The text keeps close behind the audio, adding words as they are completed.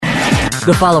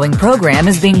The following program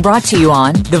is being brought to you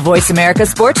on the Voice America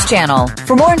Sports Channel.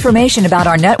 For more information about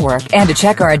our network and to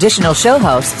check our additional show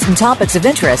hosts and topics of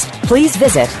interest, please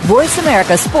visit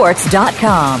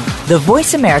voiceamericasports.com. The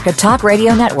Voice America Talk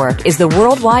Radio Network is the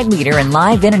worldwide leader in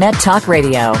live Internet talk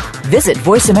radio. Visit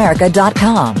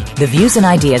voiceamerica.com. The views and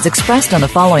ideas expressed on the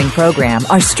following program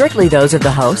are strictly those of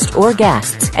the host or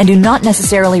guests and do not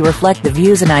necessarily reflect the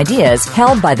views and ideas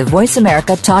held by the Voice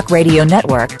America Talk Radio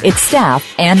Network, its staff,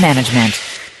 and management. Feel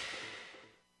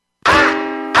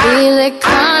it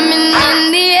coming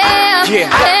in the air.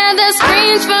 Hear the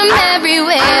screams from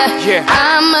everywhere.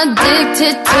 I'm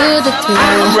addicted to the thrill.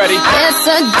 I'm ready. It's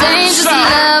a dangerous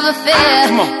love affair.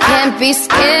 Can't be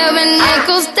scared when it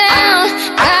goes down.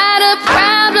 Got a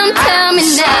problem? Tell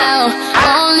me now.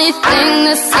 Only thing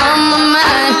that's on my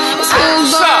mind is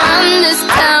who's gonna run this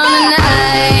town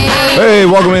tonight. Hey,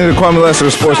 welcome into the Kwamie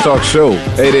Lassiter Sports Talk Show.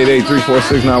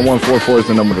 888-346-9144 is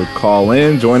the number to call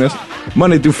in. Join us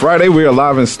Monday through Friday. We are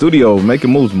live in studio,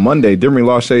 making moves Monday. Demery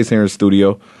Lachey's here in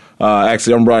studio.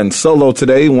 Actually, I'm riding solo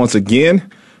today once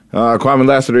again. Kwamie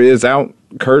Lassiter is out.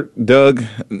 Kurt, Doug,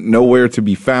 nowhere to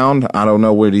be found. I don't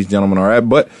know where these gentlemen are at,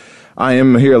 but I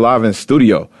am here live in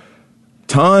studio.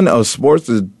 Ton of sports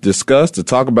to discuss, to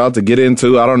talk about, to get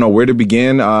into. I don't know where to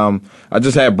begin. I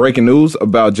just had breaking news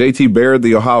about J.T. Barrett,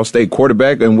 the Ohio State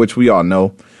quarterback, in which we all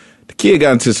know the kid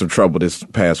got into some trouble this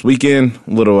past weekend.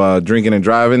 A little drinking and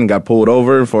driving, got pulled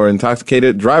over for an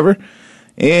intoxicated driver.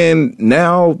 And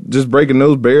now, just breaking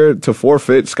news, Barrett to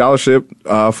forfeit scholarship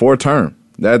for a term.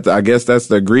 I guess that's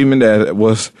the agreement that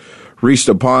was reached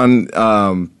upon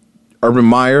Urban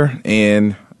Meyer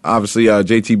and obviously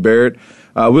J.T. Barrett.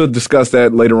 We'll discuss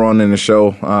that later on in the show.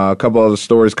 A couple other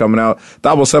stories coming out.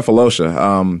 Thabo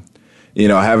Sefolosha,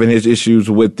 having his issues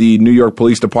with the New York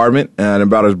Police Department and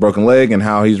about his broken leg and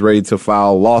how he's ready to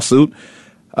file a lawsuit,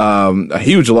 a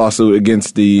huge lawsuit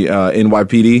against the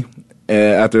NYPD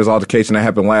after his altercation that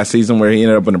happened last season where he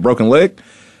ended up with a broken leg.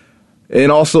 And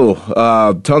also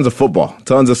tons of football,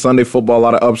 tons of Sunday football, a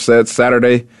lot of upsets.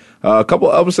 Saturday, a couple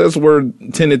of upsets were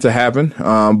tended to happen,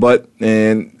 but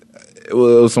it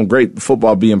was some great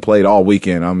football being played all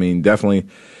weekend. I mean, definitely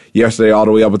yesterday all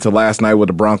the way up until last night with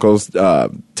the Broncos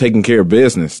taking care of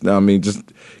business. I mean, just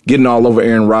getting all over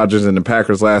Aaron Rodgers and the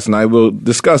Packers last night. We'll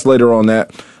discuss later on down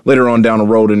the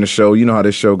road in the show. You know how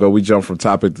this show go. We jump from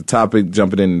topic to topic,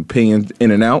 jumping in opinions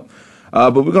in and out.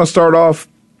 But we're going to start off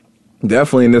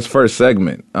definitely in this first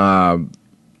segment.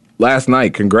 Last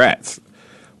night, congrats.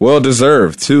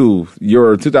 Well-deserved to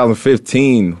your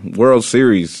 2015 World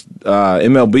Series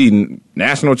MLB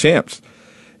national champs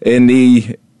in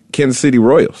the Kansas City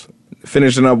Royals,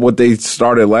 finishing up what they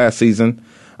started last season.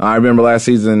 I remember last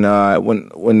season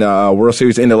when the World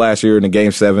Series ended last year in the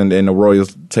Game 7 and the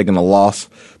Royals taking a loss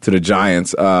to the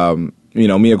Giants. Me and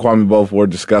Kwamie both were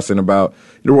discussing about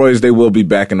the Royals. They will be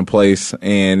back into place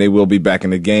and they will be back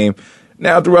in the game.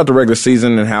 Now, throughout the regular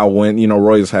season and how when,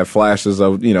 Royals have flashes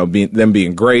of, them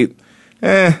being great,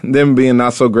 them being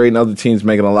not so great, and other teams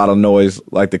making a lot of noise,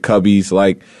 like the Cubbies,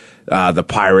 like the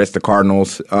Pirates, the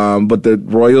Cardinals. But the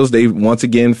Royals, they once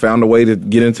again found a way to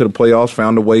get into the playoffs,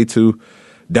 found a way to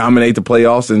dominate the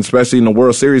playoffs, and especially in the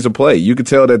World Series of play. You could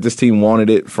tell that this team wanted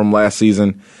it from last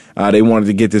season. They wanted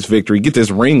to get this victory, get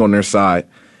this ring on their side.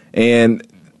 And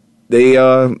they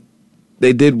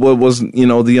did what was,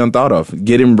 the unthought of,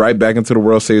 getting right back into the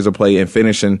World Series of play and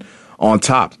finishing on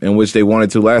top, in which they wanted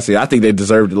to last year. I think they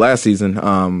deserved it last season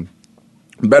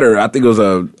better. I think it was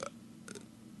a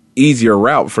easier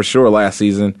route for sure last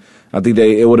season. I think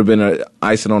it would have been an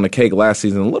icing on the cake last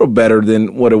season, a little better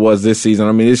than what it was this season.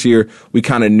 I mean, this year we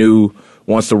kind of knew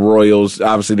once the Royals,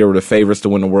 obviously they were the favorites to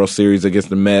win the World Series against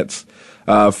the Mets.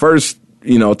 First,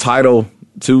 title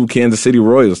to Kansas City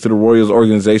Royals, to the Royals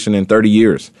organization in 30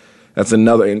 years. That's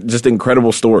another just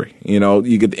incredible story.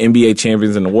 You get the NBA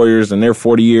champions and the Warriors in their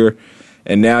 40 year,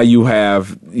 and now you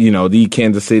have, the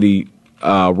Kansas City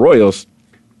Royals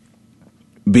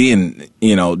being,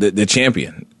 the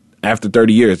champion after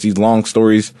 30 years. These long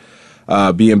stories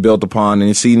being built upon, and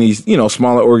you see these,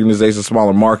 smaller organizations,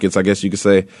 smaller markets, I guess you could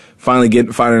say, finding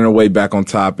their way back on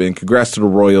top. And congrats to the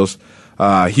Royals.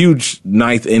 Huge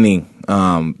ninth inning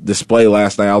display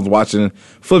last night. I was watching,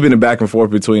 flipping it back and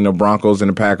forth between the Broncos and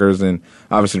the Packers and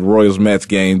obviously the Royals-Mets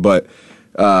game. But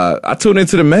I tuned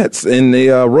into the Mets in the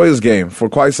Royals game for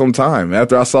quite some time.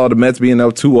 After I saw the Mets being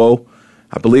up 2-0,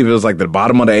 I believe it was like the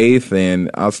bottom of the eighth,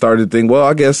 and I started to think, well,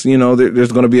 I guess,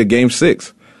 there's going to be a Game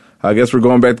 6. I guess we're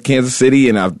going back to Kansas City,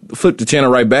 and I flipped the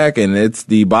channel right back, and it's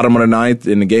the bottom of the ninth,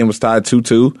 and the game was tied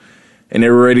 2-2. And they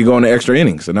were ready to go into extra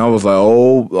innings. And I was like,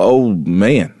 oh,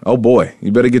 man. Oh, boy.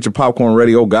 You better get your popcorn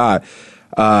ready. Oh, God.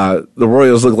 the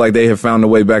Royals look like they have found a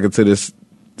way back into this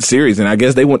series, and I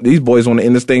guess these boys want to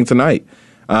end this thing tonight.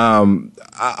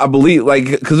 I believe, like,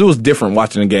 because it was different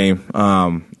watching the game.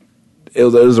 It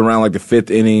was around like the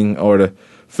fifth inning or the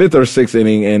fifth or sixth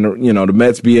inning, and the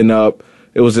Mets being up.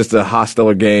 It was just a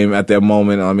hostiler game at that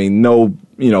moment. I mean, no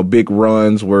big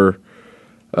runs were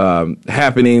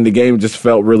happening. The game just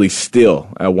felt really still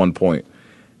at one point,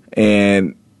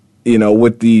 and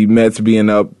with the Mets being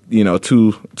up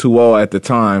 2-0 at the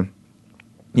time,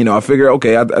 I figured,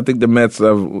 okay, I think the Mets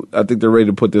I think they're ready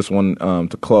to put this one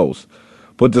to close.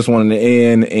 Put this one in the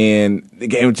end, and the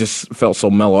game just felt so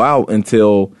mellow out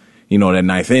until, that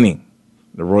ninth inning.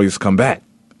 The Royals come back.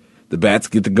 The bats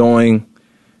get to going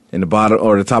in the bottom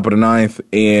or the top of the ninth,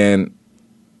 and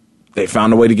they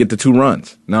found a way to get the 2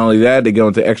 runs. Not only that, they go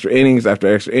into extra innings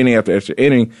after extra inning after extra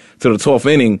inning to the 12th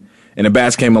inning, and the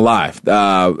bats came alive.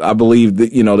 I believe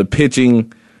that, the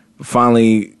pitching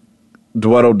finally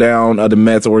dwindled down the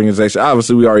Mets organization.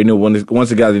 Obviously, we already knew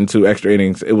once it got into extra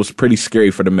innings, it was pretty scary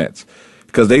for the Mets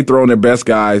because they thrown their best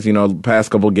guys,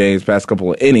 past couple of games, past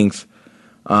couple of innings.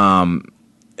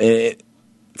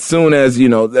 Soon as,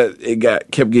 that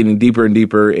it kept getting deeper and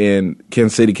deeper and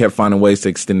Kansas City kept finding ways to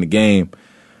extend the game,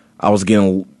 I was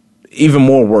getting even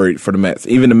more worried for the Mets.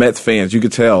 Even the Mets fans, you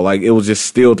could tell, like, it was just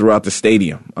still throughout the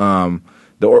stadium.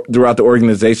 Throughout the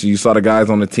organization, you saw the guys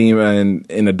on the team and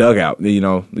in the dugout.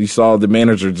 You saw the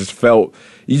manager just felt,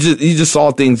 you just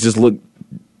saw things just look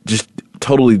just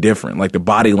totally different, like the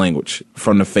body language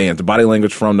from the fans, the body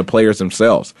language from the players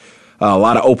themselves. A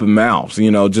lot of open mouths,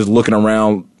 just looking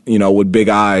around, with big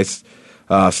eyes,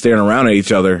 staring around at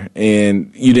each other.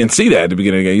 And you didn't see that at the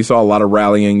beginning of the game. You saw a lot of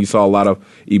rallying. You saw a lot of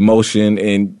emotion,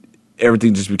 and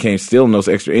everything just became still in those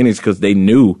extra innings because they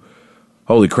knew,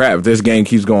 holy crap, if this game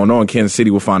keeps going on, Kansas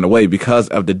City will find a way because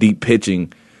of the deep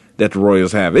pitching that the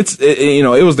Royals have. It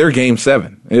was their game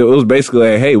 7. It was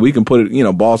basically like, hey, we can put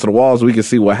it, balls to the walls. We can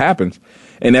see what happens.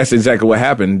 And that's exactly what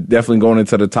happened. Definitely going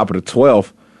into the top of the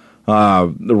 12th.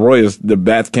 The Royals, the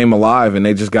bats came alive, and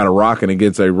they just got a rocking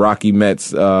against a Rocky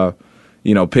Mets,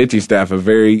 pitching staff. A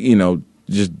very,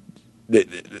 just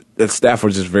that staff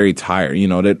was just very tired.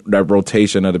 That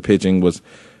rotation of the pitching was,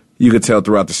 you could tell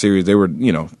throughout the series they were,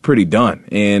 pretty done.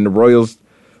 And the Royals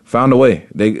found a way.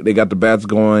 They got the bats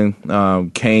going.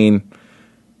 Kane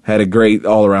had a great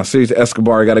all around series.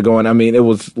 Escobar got it going. I mean, it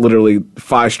was literally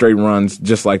 5 straight runs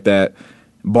just like that.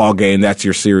 Ball game. That's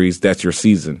your series. That's your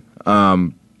season.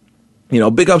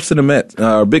 Big ups to the Mets.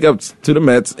 Big ups to the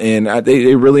Mets, and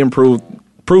they really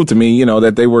proved to me,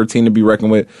 that they were a team to be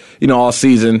reckoned with. All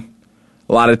season,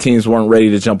 a lot of teams weren't ready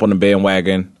to jump on the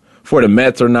bandwagon. For the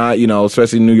Mets or not,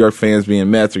 especially New York fans being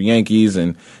Mets or Yankees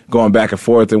and going back and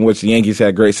forth, in which the Yankees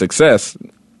had great success.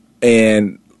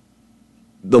 And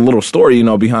the little story,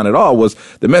 behind it all was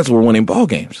the Mets were winning ball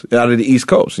games out of the East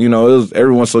Coast.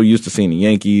 Everyone's so used to seeing the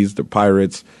Yankees, the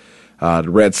Pirates, the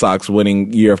Red Sox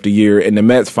winning year after year, and the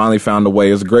Mets finally found a way.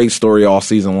 It was a great story all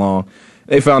season long.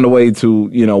 They found a way to,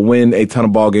 win a ton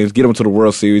of ball games, get them to the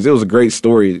World Series. It was a great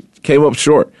story. It came up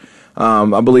short.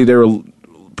 I believe they were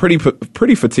pretty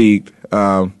fatigued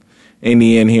in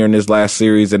the end here in this last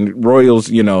series. And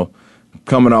Royals,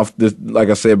 coming off this, like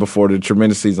I said before, the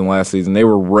tremendous season last season, they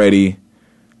were ready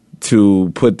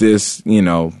to put this, in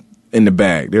the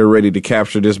bag. They were ready to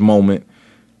capture this moment,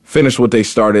 finish what they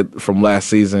started from last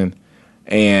season,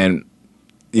 and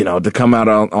to come out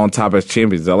on top as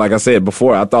champions. Like I said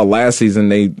before, I thought last season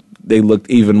they looked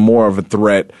even more of a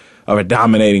threat, of a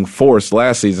dominating force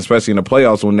last season, especially in the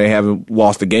playoffs when they haven't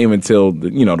lost a game until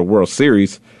the World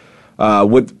Series.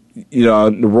 With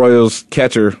the Royals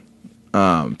catcher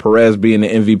Perez being the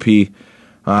MVP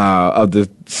of the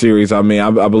series, I mean,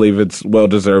 I believe it's well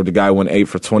deserved. The guy went 8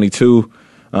 for 22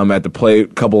 at the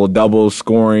plate, couple of doubles,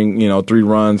 scoring 3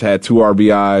 runs, had 2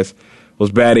 RBIs.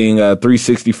 Was batting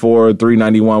 364,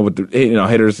 391 with the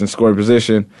hitters in scoring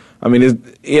position. I mean,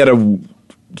 he had a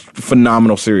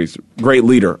phenomenal series. Great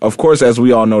leader. Of course, as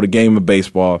we all know, the game of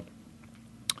baseball,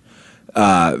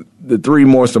 the 3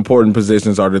 most important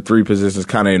positions are the 3 positions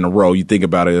kind of in a row. You think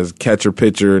about it as catcher,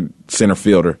 pitcher, center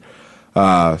fielder.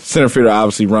 Center fielder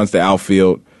obviously runs the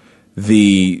outfield.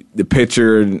 The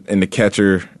pitcher and the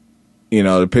catcher,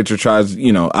 the pitcher tries,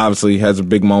 obviously has a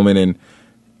big moment in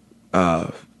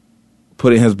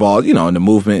putting his ball, in the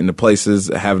movement, in the places,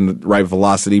 having the right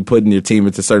velocity, putting your team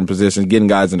into certain positions, getting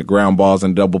guys into ground balls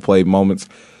and double play moments.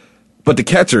 But the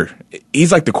catcher,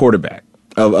 he's like the quarterback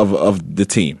of the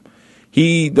team.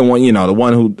 He, the one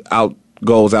who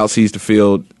outsees the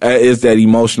field, is that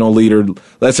emotional leader,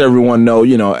 lets everyone know,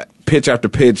 pitch after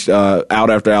pitch, out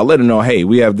after out, let him know, hey,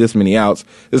 we have this many outs.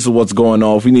 This is what's going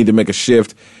on. If we need to make a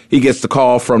shift, he gets the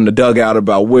call from the dugout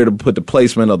about where to put the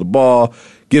placement of the ball,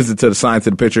 gives it to the sign to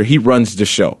the pitcher. He runs the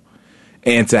show.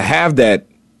 And to have that,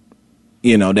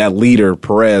 that leader,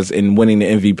 Perez, in winning the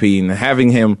MVP and having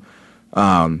him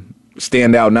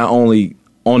stand out not only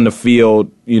on the field,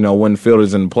 when the field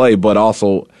is in play, but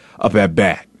also up at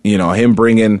bat. Him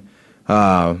bringing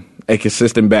a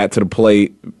consistent bat to the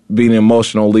plate, being an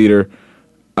emotional leader.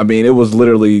 I mean, it was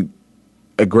literally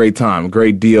a great time,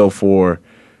 great deal for,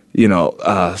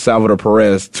 Salvador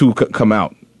Perez to come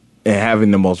out and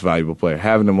having the most valuable player,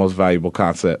 having the most valuable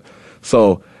concept.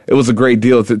 So it was a great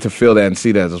deal to feel that and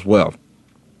see that as well.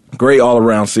 Great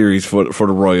all-around series for the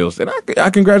Royals, and I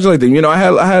congratulate them. I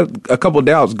had a couple of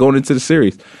doubts going into the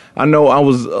series. I know I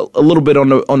was a little bit on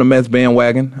the Mets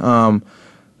bandwagon,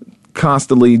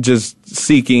 constantly just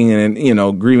seeking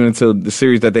and grieving into the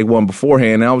series that they won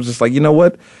beforehand. And I was just like, you know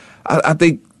what? I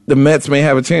think the Mets may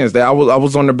have a chance. I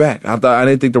was on their back. I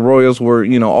didn't think the Royals were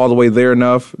all the way there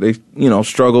enough. They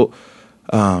struggled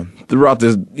throughout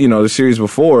this the series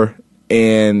before,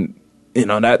 and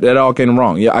that all came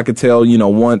wrong. Yeah, I could tell,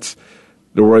 once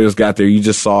the Royals got there, you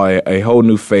just saw a whole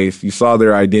new face. You saw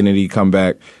their identity come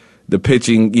back. The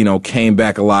pitching, came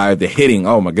back alive. The hitting,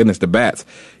 oh my goodness, the bats,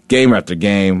 game after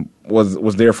game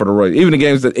was there for the Royals. Even the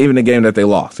game that they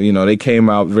lost, they came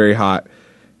out very hot,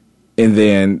 and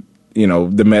then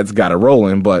the Mets got it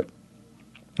rolling. But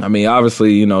I mean,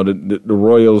 obviously, the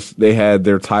Royals, they had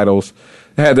their titles,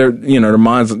 they had their their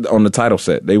minds on the title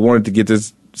set. They wanted to get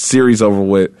this series over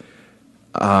with.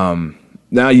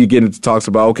 Now you get into talks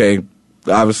about, okay,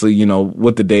 obviously,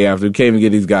 with the day after, we can't even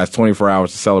get these guys 24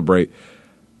 hours to celebrate.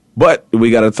 But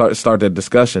we got to start that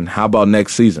discussion. How about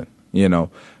next season?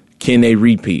 Can they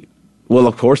repeat? Well,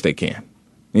 of course they can.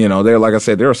 They're, like I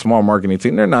said, they're a small marketing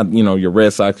team. They're not, your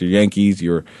Red Sox, your Yankees,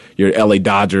 your LA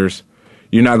Dodgers.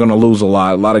 You're not going to lose a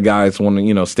lot. A lot of guys want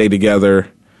to, stay together.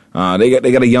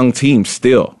 They got a young team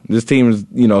still. This team is,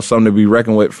 something to be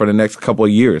reckoned with for the next couple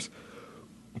of years.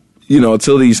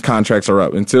 Until these contracts are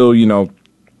up, until,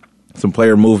 some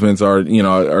player movements are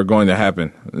going to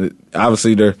happen.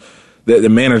 Obviously, the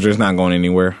manager's not going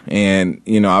anywhere. And,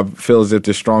 I feel as if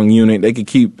this strong unit, they could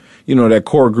keep, that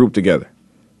core group together.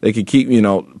 They could keep,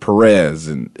 Perez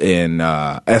and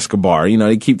Escobar.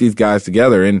 They keep these guys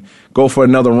together and go for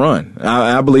another run.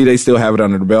 I believe they still have it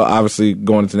under the belt. Obviously,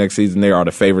 going into next season, they are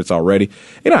the favorites already.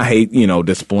 And I hate,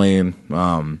 displaying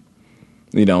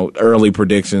early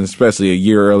predictions, especially a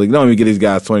year early. Don't even get these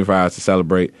guys 24 hours to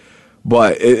celebrate.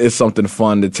 But it's something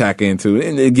fun to tack into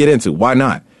and get into. Why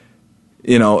not?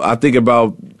 I think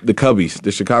about the Cubbies,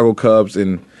 the Chicago Cubs,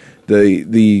 and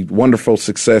the wonderful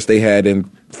success they had in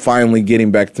finally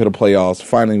getting back to the playoffs,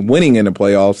 finally winning in the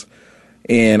playoffs,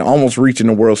 and almost reaching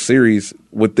the World Series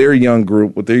with their young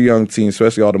group, with their young team,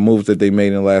 especially all the moves that they made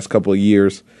in the last couple of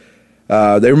years.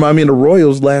 They remind me of the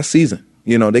Royals last season.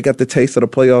 They got the taste of the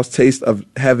playoffs, taste of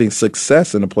having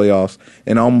success in the playoffs,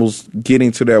 and almost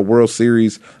getting to that World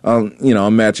Series,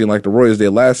 matching like the Royals did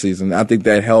last season. I think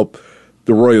that helped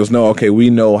the Royals know, okay, we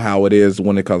know how it is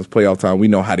when it comes to playoff time. We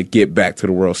know how to get back to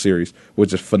the World Series,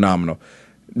 which is phenomenal.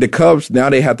 The Cubs, now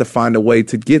they have to find a way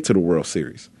to get to the World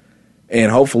Series.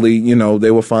 And hopefully,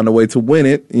 they will find a way to win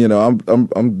it.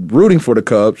 I'm rooting for the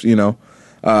Cubs,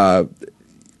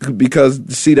 because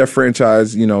to see that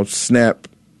franchise, snap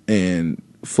and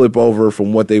flip over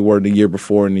from what they were the year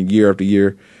before and the year after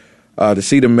year, to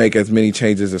see them make as many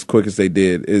changes as quick as they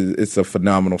did, it's a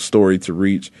phenomenal story to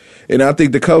reach. And I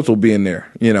think the Cubs will be in there,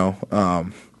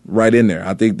 right in there.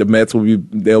 I think the Mets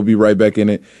they'll be right back in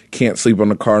it. Can't sleep on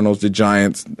the Cardinals, the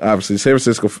Giants, obviously San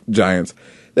Francisco Giants.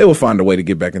 They will find a way to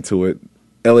get back into it.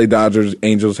 LA Dodgers,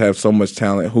 Angels have so much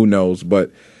talent, who knows?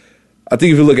 But I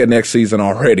think if you look at next season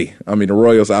already, I mean, the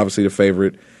Royals obviously the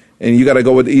favorite. And you got to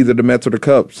go with either the Mets or the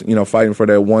Cubs, fighting for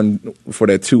that 2A,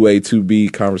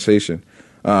 2B conversation.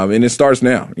 And it starts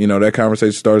now. That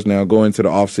conversation starts now, going to the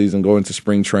offseason, going to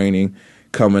spring training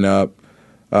coming up.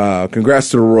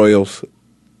 Congrats to the Royals.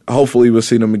 Hopefully we'll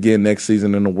see them again next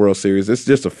season in the World Series. It's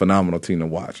just a phenomenal team to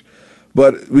watch.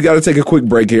 But we got to take a quick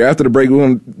break here. After the break, we're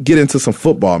going to get into some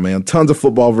football, man. Tons of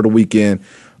football over the weekend.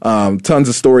 Tons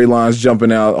of storylines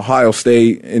jumping out. Ohio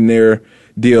State in their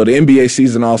deal. The NBA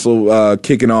season also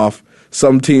kicking off.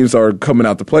 Some teams are coming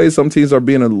out to play. Some teams are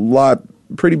being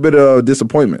pretty bit of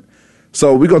disappointment.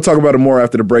 So we're going to talk about it more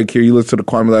after the break here. You listen to the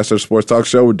Kwamie Lassiter Sports Talk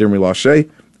Show with Demery Lachey,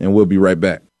 and we'll be right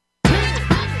back.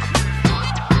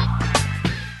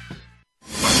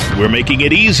 We're making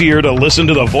it easier to listen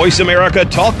to the Voice America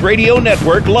Talk Radio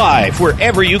Network live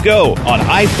wherever you go on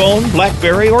iPhone,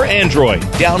 BlackBerry, or Android.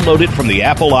 Download it from the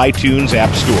Apple iTunes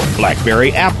App Store,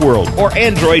 BlackBerry App World, or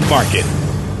Android Market.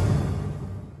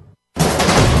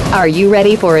 Are you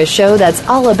ready for a show that's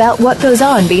all about what goes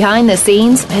on behind the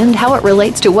scenes and how it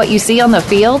relates to what you see on the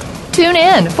field? Tune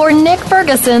in for Nick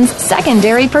Ferguson's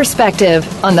Secondary Perspective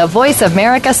on the Voice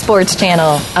America Sports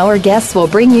Channel. Our guests will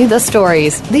bring you the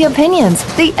stories, the opinions,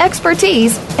 the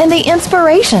expertise, and the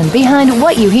inspiration behind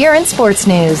what you hear in sports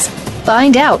news.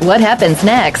 Find out what happens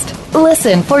next.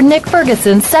 Listen for Nick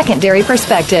Ferguson's Secondary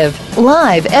Perspective,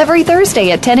 live every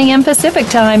Thursday at 10 a.m. Pacific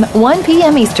Time, 1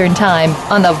 p.m. Eastern Time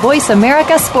on the Voice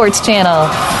America Sports Channel.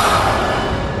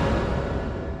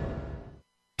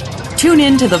 Tune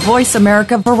in to the Voice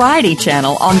America Variety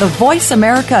channel on the Voice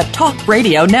America Talk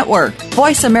Radio Network.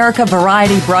 Voice America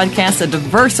Variety broadcasts a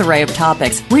diverse array of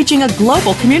topics, reaching a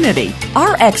global community.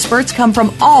 Our experts come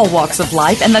from all walks of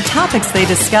life, and the topics they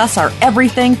discuss are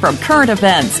everything from current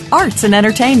events, arts and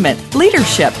entertainment,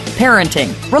 leadership,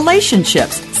 parenting,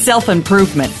 relationships,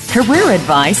 self-improvement, career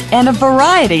advice, and a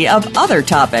variety of other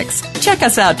topics. Check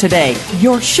us out today.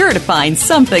 You're sure to find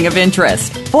something of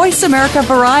interest. Voice America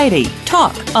Variety.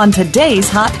 Talk on today's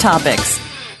hot topics.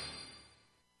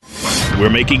 We're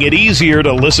making it easier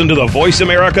to listen to the Voice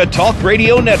America Talk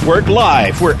Radio Network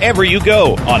live wherever you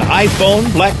go on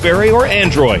iPhone, BlackBerry, or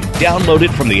Android. Download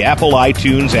it from the Apple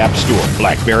iTunes App Store,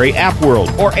 BlackBerry App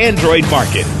World, or Android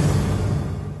Market.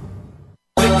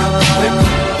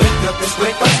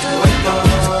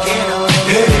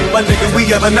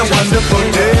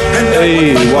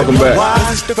 Hey, welcome back.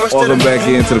 Welcome back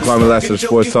into the Kwamie Lassiter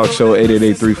Sports Talk Show.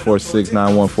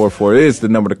 888-346-9144 is the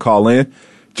number to call in.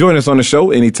 Join us on the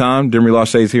show anytime. Demery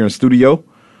Lachey is here in studio,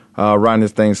 riding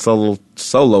this thing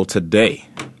solo today.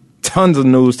 Tons of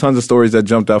news, tons of stories that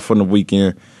jumped out from the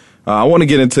weekend. I want to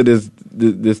get into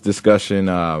this discussion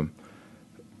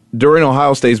during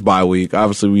Ohio State's bye week.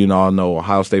 Obviously, we all know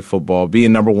Ohio State football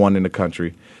being number one in the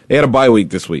country. They had a bye week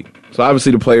this week. So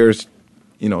obviously the players,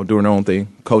 doing their own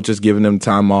thing. Coaches giving them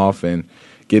time off and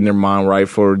getting their mind right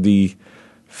for the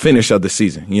finish of the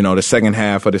season, the second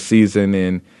half of the season,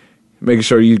 and making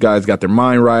sure you guys got their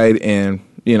mind right and,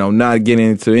 not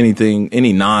getting into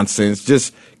any nonsense,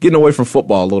 just getting away from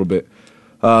football a little bit.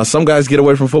 Some guys get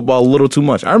away from football a little too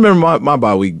much. I remember my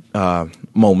bye week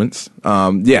moments.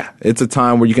 It's a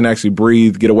time where you can actually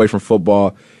breathe, get away from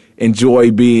football,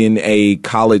 enjoy being a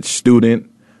college student.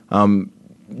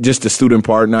 Just the student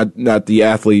part, not the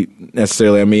athlete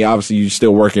necessarily. I mean, obviously you're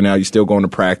still working out, you're still going to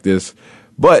practice,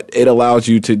 but it allows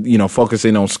you to, focus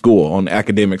in on school, on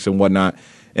academics and whatnot.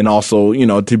 And also,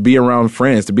 to be around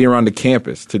friends, to be around the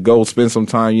campus, to go spend some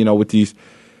time, with these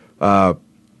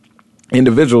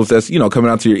individuals that's, coming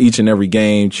out to your each and every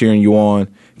game, cheering you on.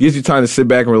 It gives you time to sit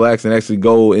back and relax and actually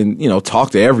go and,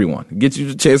 talk to everyone. It gets you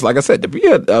the chance, like I said, to be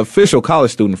an official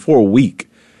college student for a week.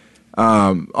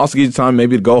 Also gives you time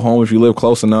maybe to go home if you live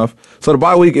close enough. So the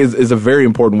bye week is a very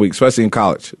important week, especially in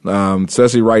college,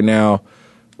 especially right now,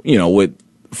 with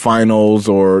finals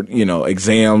or,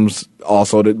 exams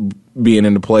also being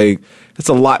into play. It's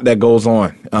a lot that goes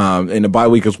on, and the bye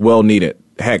week is well needed.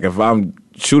 Heck, if I'm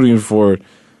shooting for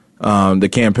the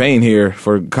campaign here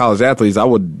for college athletes, I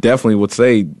would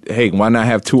say, hey, why not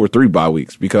have 2 or 3 bye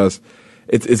weeks? Because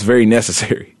it's very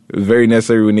necessary. It's very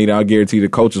necessary. We need it. I guarantee the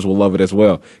coaches will love it as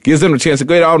well. Gives them a chance to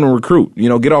get out and recruit,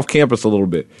 get off campus a little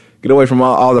bit, get away from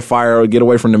all the fire, get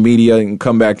away from the media, and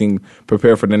come back and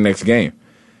prepare for the next game.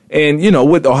 And,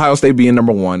 with Ohio State being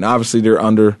number one, obviously they're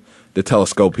under the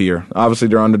telescope here. Obviously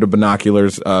they're under the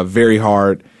binoculars very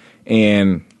hard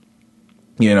and,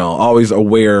 always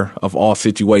aware of all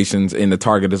situations, and the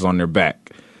target is on their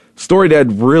back. Story that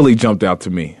really jumped out to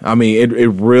me, I mean, it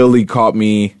really caught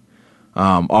me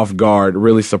off guard,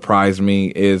 really surprised me,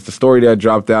 is the story that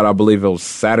dropped out, I believe it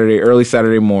was early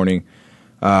Saturday morning.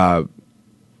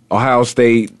 Ohio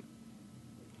State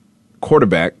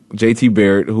quarterback, JT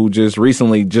Barrett, who just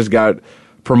recently got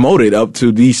promoted up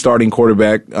to the starting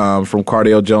quarterback from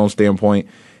Cardale Jones' standpoint,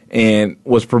 and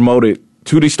was promoted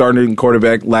to the starting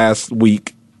quarterback last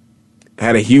week,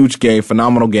 had a huge game,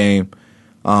 phenomenal game,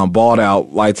 balled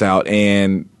out, lights out,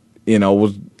 and,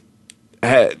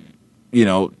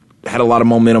 had a lot of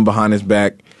momentum behind his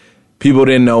back. People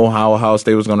didn't know how Ohio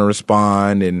State was going to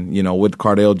respond, and, with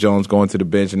Cardale Jones going to the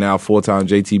bench and now full-time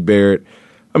JT Barrett,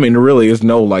 I mean, there really is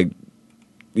no,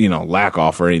 lack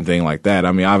off or anything like that.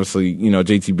 I mean, obviously,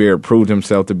 JT Barrett proved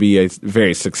himself to be a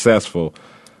very successful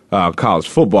college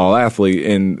football athlete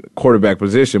in quarterback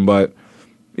position, but,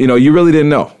 you really didn't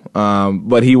know.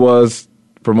 But he was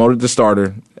promoted to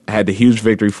starter, had the huge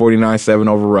victory, 49-7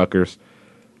 over Rutgers.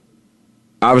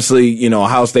 obviously,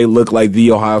 Ohio State looked like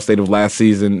the Ohio State of last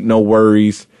season. No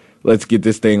worries. Let's get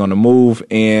this thing on the move.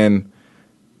 And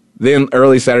then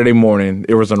early Saturday morning,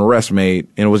 there was an arrest made,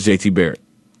 and it was JT Barrett.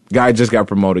 Guy just got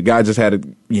promoted. Guy just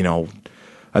had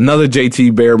another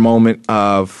JT Barrett moment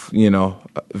of, a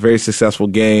very successful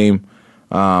game.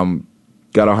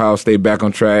 Got Ohio State back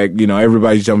on track.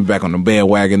 Everybody's jumping back on the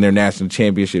bandwagon, their national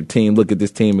championship team. Look at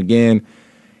this team again.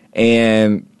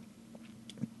 And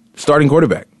starting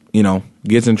quarterback,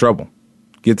 gets in trouble,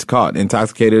 gets caught,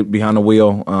 intoxicated behind the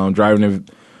wheel, driving a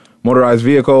motorized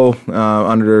vehicle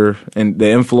under the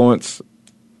influence,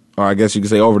 or I guess you could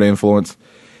say over the influence.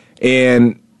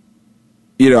 And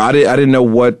I didn't know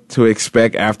what to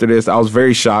expect after this. I was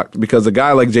very shocked because a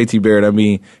guy like JT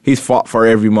Barrett, he's fought for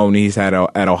every moment he's had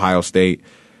at Ohio State.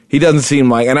 He doesn't seem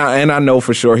like, and I know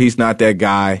for sure he's not that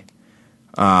guy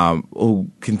who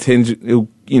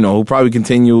probably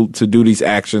continue to do these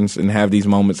actions and have these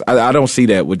moments. I don't see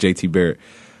that with JT Barrett.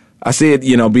 I see it,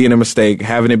 being a mistake,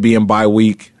 having it being bye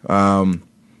week.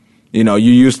 You're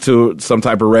used to some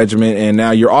type of regimen, and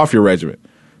now you're off your regimen.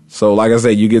 So, like I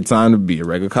said, you get time to be a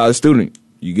regular college student.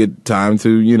 You get time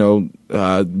to,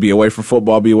 be away from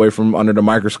football, be away from under the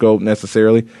microscope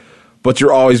necessarily. But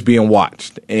you're always being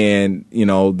watched. And,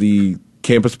 the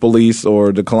campus police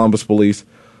or the Columbus police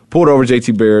pulled over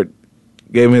JT Barrett,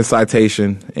 gave him his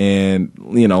citation, and,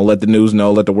 let the news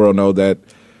know, let the world know that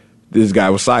this guy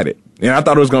was cited. And I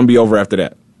thought it was going to be over after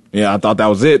that. I thought that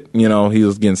was it. He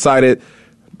was getting cited.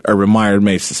 Urban Meyer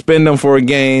may suspend him for a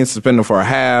game, suspend him for a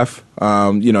half.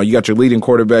 You got your leading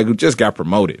quarterback who just got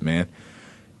promoted, man.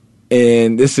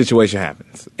 And this situation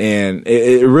happens. And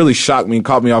it really shocked me,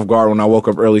 caught me off guard when I woke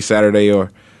up early Saturday.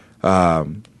 I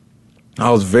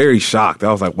was very shocked.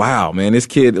 I was like, wow, man, this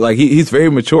kid, he's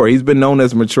very mature. He's been known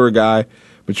as a mature guy,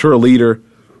 mature leader,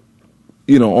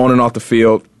 on and off the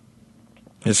field,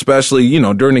 especially,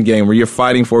 during the game where you're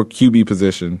fighting for a QB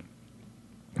position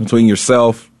between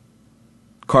yourself,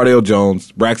 Cardale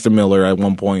Jones, Braxton Miller at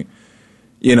one point,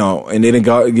 and then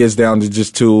it gets down to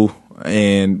just two.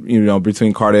 And,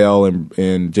 between Cardale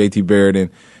and JT Barrett and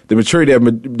the maturity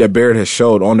that Barrett has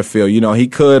showed on the field, he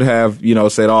could have,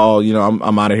 said,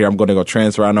 I'm out of here. I'm going to go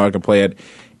transfer. I know I can play at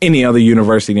any other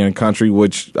university in the country,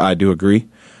 which I do agree.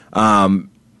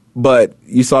 But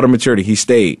you saw the maturity. He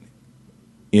stayed.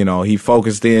 He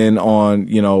focused in on,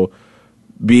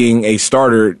 being a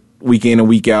starter week in and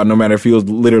week out, no matter if he was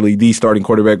literally the starting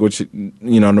quarterback, which,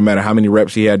 no matter how many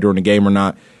reps he had during the game or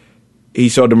not. He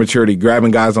showed the maturity,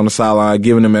 grabbing guys on the sideline,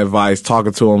 giving them advice,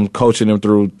 talking to them, coaching them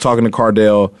through, talking to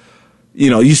Cardale.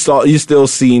 You still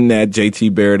seen that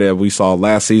JT Barrett that we saw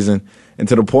last season. And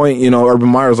to the point, Urban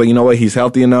Meyer was like, you know what, he's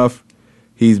healthy enough.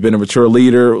 He's been a mature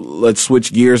leader. Let's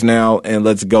switch gears now and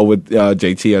let's go with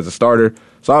JT as a starter.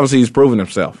 So obviously he's proven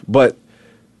himself. But,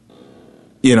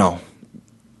 you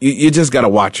just got to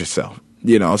watch yourself,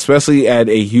 especially at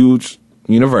a huge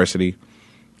university.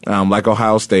 Like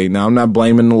Ohio State. Now, I'm not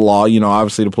blaming the law.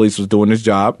 Obviously the police was doing his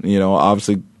job.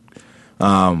 Obviously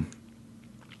caught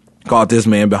this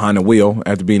man behind the wheel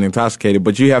after being intoxicated.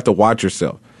 But you have to watch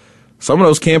yourself. Some of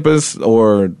those campus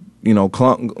or,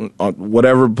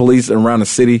 whatever police around the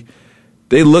city,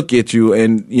 they look at you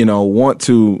and, want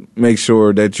to make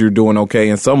sure that you're doing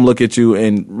okay. And some look at you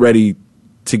and ready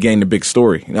to gain the big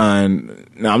story. And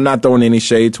now, I'm not throwing any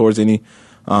shade towards any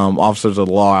officers of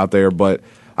the law out there, but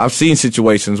I've seen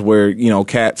situations where,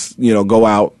 cats, go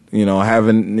out,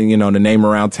 having, the name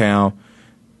around town,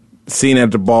 seen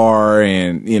at the bar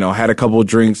and, had a couple of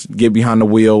drinks, get behind the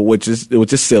wheel, which is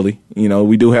silly.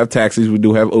 We do have taxis, we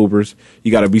do have Ubers.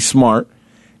 You got to be smart.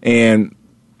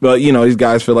 But these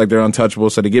guys feel like they're untouchable,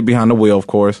 so they get behind the wheel, of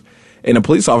course. And the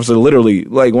police officer literally,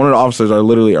 one of the officers are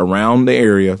literally around the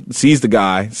area, sees the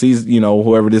guy, sees,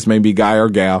 whoever this may be, guy or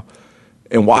gal,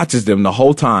 and watches them the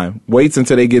whole time, waits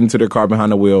until they get into their car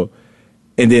behind the wheel,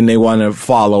 and then they want to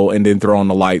follow and then throw on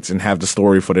the lights and have the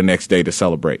story for the next day to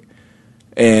celebrate.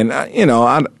 And, I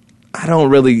don't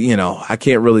really, I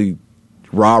can't really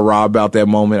rah-rah about that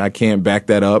moment. I can't back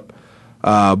that up.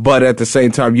 But at the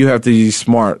same time, you have to be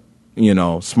smart,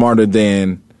 smarter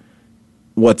than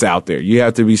what's out there. You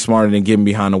have to be smarter than getting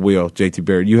behind the wheel, JT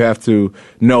Barrett. You have to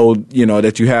know,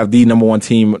 that you have the number one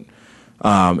team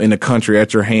in the country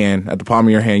at your hand, at the palm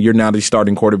of your hand. You're now the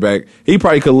starting quarterback. He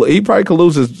probably could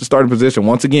lose his starting position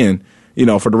once again,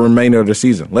 for the remainder of the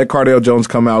season. Let Cardale Jones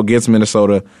come out against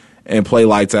Minnesota and play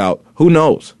lights out. Who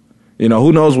knows?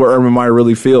 Who knows what Urban Meyer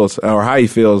really feels or how he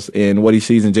feels and what he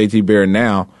sees in JT Barrett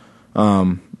now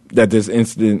that this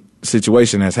incident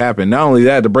situation has happened. Not only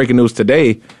that, the breaking news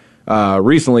today,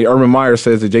 recently, Urban Meyer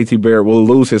says that JT Barrett will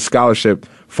lose his scholarship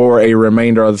for a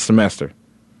remainder of the semester.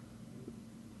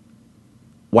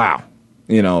 wow,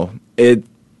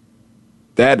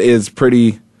 that is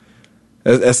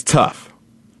that's tough.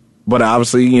 But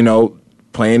obviously,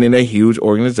 playing in a huge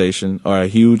organization or a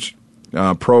huge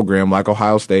program like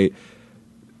Ohio State,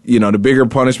 the bigger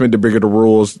punishment, the bigger the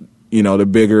rules, the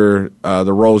bigger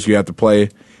the roles you have to play,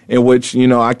 in which,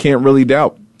 I can't really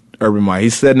doubt Urban Meyer.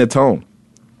 He's setting the tone.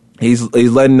 He's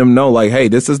letting them know, like, hey,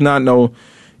 this is not no,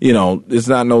 it's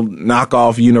not no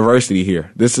knockoff university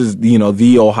here. This is,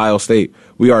 the Ohio State.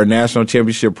 We are a national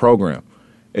championship program.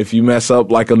 If you mess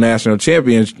up like a national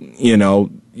champion,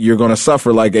 you're going to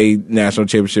suffer like a national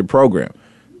championship program.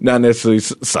 Not necessarily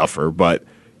suffer, but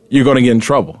you're going to get in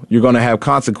trouble. You're going to have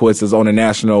consequences on a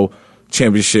national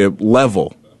championship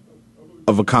level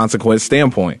of a consequence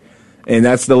standpoint. And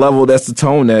that's the level, that's the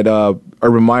tone that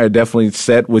Urban Meyer definitely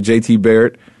set with J.T.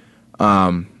 Barrett,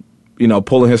 pulling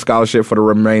his scholarship for the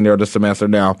remainder of the semester.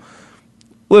 Now,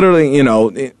 literally,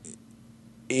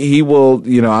 he will,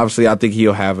 obviously I think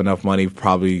he'll have enough money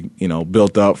probably,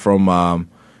 built up from,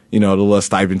 the little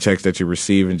stipend checks that you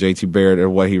receive in J.T. Barrett or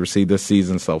what he received this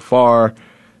season so far.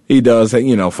 He does,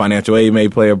 financial aid may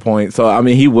play a point. So, I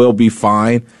mean, he will be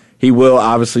fine. He will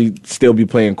obviously still be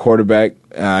playing quarterback.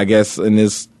 I guess in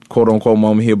this quote-unquote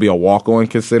moment, he'll be a walk-on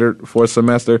considered for a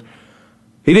semester.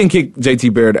 He didn't kick J.T.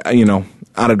 Barrett,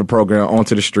 out of the program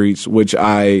onto the streets, which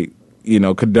I,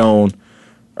 condone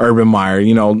Urban Meyer.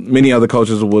 Many other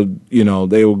coaches would,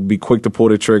 they would be quick to pull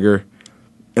the trigger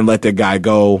and let that guy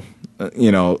go,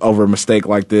 over a mistake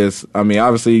like this. I mean,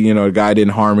 obviously, the guy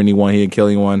didn't harm anyone. He didn't kill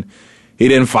anyone. He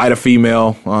didn't fight a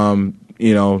female.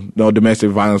 No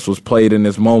domestic violence was played in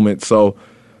this moment. So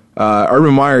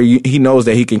Urban Meyer, he knows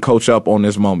that he can coach up on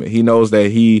this moment. He knows that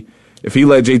if he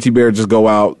let J.T. Barrett just go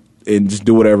out and just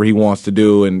do whatever he wants to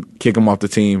do and kick him off the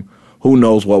team, who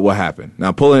knows what will happen.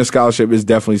 Now, pulling a scholarship is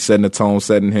definitely setting the tone,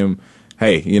 setting him,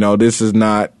 hey, this is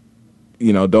not,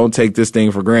 don't take this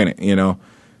thing for granted.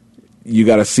 You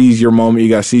got to seize your moment. You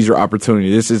got to seize your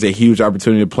opportunity. This is a huge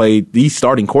opportunity to play the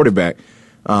starting quarterback.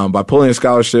 By pulling a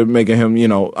scholarship, making him,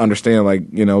 understand, like,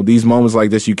 these moments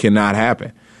like this, you cannot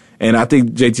happen. And I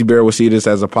think J.T. Barrett will see this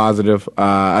as a positive.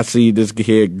 I see this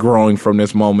kid growing from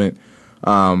this moment.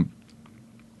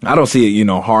 I don't see it,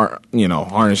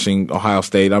 harnessing Ohio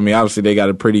State. I mean, obviously they got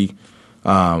a pretty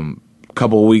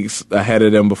couple of weeks ahead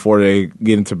of them before they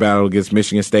get into battle against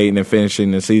Michigan State and then finishing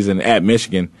the season at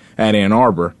Michigan, at Ann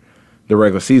Arbor, the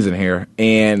regular season here.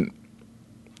 And,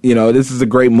 this is a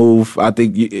great move. I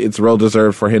think it's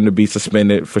well-deserved for him to be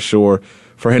suspended for sure.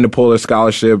 For him to pull a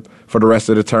scholarship for the rest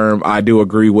of the term, I do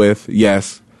agree with,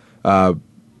 yes.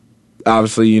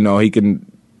 Obviously, he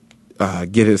can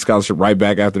get his scholarship right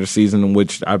back after the season,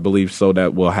 which I believe so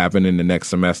that will happen in the next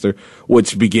semester,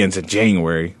 which begins in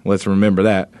January. Let's remember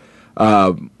that.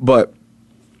 But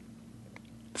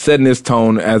setting this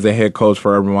tone as a head coach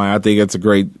for Urban Meyer, I think it's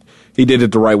he did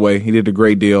it the right way. He did a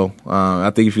great deal.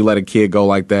 I think if you let a kid go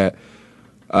like that,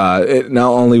 it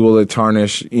not only will it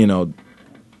tarnish, the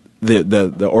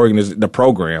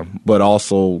program, but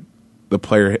also the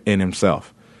player in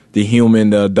himself. The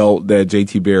human, the adult that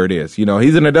J.T. Barrett is.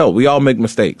 He's an adult. We all make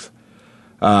mistakes.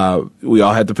 We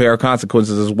all have to pay our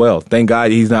consequences as well. Thank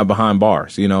God he's not behind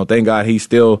bars. Thank God he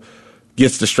still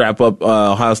gets to strap up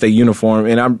Ohio State uniform.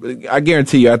 And I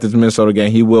guarantee you after this Minnesota game,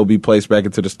 he will be placed back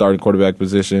into the starting quarterback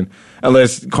position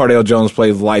unless Cardale Jones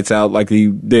plays lights out like he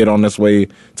did on this way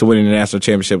to winning the national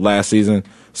championship last season.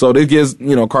 So this gives,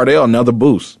 Cardale another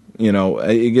boost.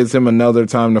 It gives him another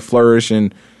time to flourish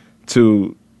and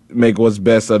to make what's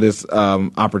best of this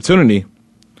opportunity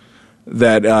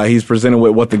that he's presented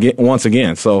with once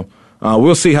again. So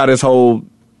we'll see how this whole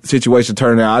situation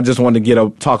turned out. I just wanted to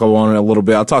talk on it a little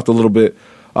bit. I talked a little bit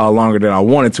longer than I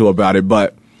wanted to about it,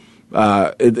 but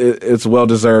it's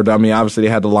well-deserved. I mean, obviously they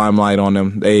had the limelight on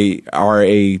them. They are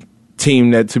a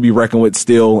team that to be reckoned with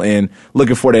still and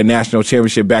looking for that national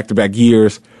championship back-to-back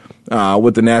years.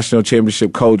 With the national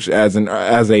championship coach as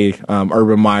a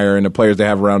Urban Meyer and the players they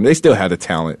have around, they still have the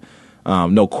talent.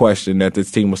 No question that this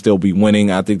team will still be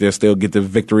winning. I think they'll still get the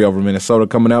victory over Minnesota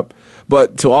coming up.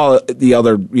 But to all the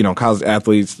other, college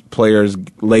athletes, players,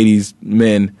 ladies,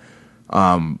 men,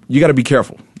 you got to be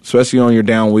careful, especially on your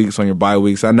down weeks, on your bye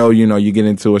weeks. I know, you get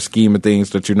into a scheme of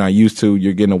things that you're not used to.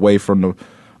 You're getting away from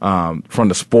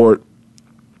the sport.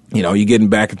 You're getting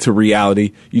back into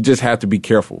reality. You just have to be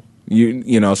careful.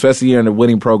 Especially here in the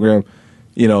winning program,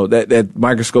 that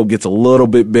microscope gets a little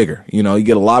bit bigger. You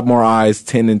get a lot more eyes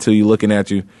tending to you, looking at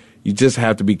you. You just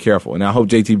have to be careful. And I hope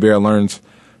J.T. Barrett learns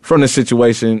from this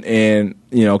situation and,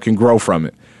 can grow from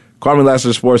it. Kwamie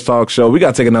Lassiter Sports Talk Show. We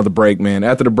got to take another break, man.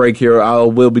 After the break here,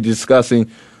 we'll be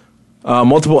discussing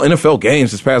Multiple NFL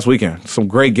games this past weekend. Some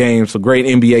great games, some great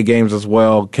NBA games as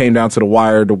well. Came down to the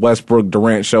wire. The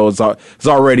Westbrook-Durant show is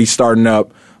already starting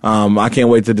up. I can't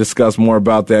wait to discuss more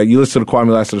about that. You listen to the Kwamie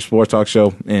Lassiter Sports Talk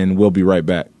Show, and we'll be right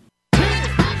back.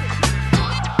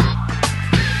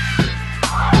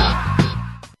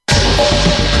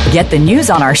 Get the news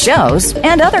on our shows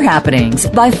and other happenings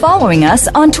by following us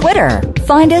on Twitter.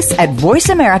 Find us at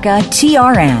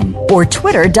VoiceAmericaTRN or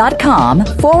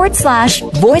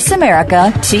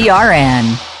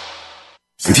twitter.com/VoiceAmericaTRN.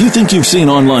 If you think you've seen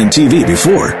online TV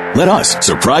before, let us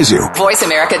surprise you.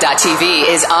 VoiceAmerica.tv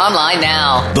is online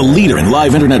now. The leader in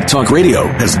live internet talk radio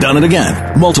has done it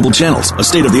again. Multiple channels, a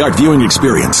state-of-the-art viewing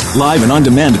experience, live and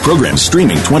on-demand programs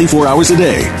streaming 24 hours a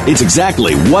day. It's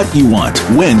exactly what you want,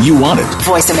 when you want it.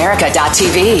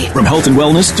 VoiceAmerica.tv. From health and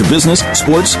wellness to business,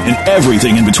 sports, and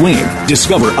everything in between.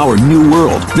 Discover our new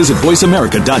world. Visit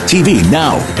VoiceAmerica.tv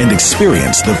now and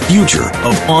experience the future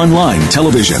of online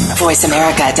television.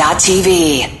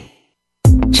 VoiceAmerica.tv.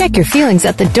 Check your feelings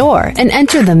at the door and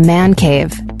enter the Man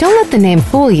Cave. Don't let the name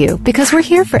fool you, because we're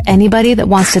here for anybody that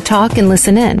wants to talk and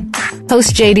listen in.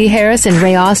 Hosts J.D. Harris and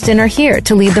Ray Austin are here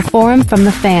to lead the forum from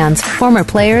the fans, former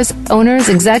players, owners,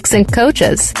 execs, and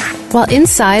coaches. While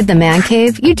inside the Man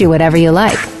Cave, you do whatever you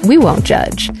like. We won't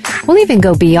judge. We'll even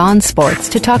go beyond sports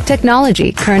to talk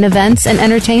technology, current events, and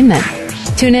entertainment.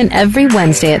 Tune in every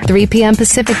Wednesday at 3 p.m.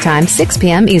 Pacific Time, 6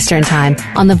 p.m. Eastern Time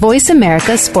on the Voice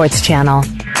America Sports Channel.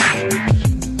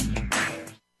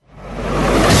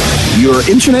 Your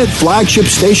internet flagship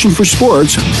station for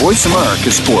sports, Voice America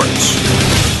Sports.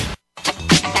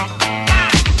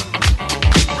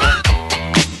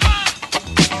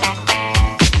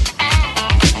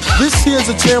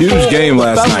 Huge game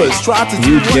last night.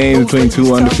 Huge game between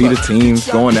two undefeated teams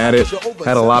going at it.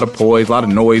 Had a lot of poise, a lot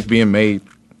of noise being made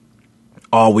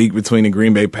all week between the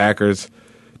Green Bay Packers,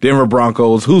 Denver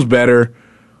Broncos. Who's better?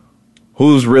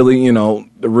 Who's really,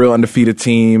 the real undefeated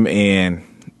team? And,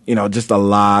 just a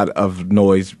lot of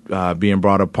noise being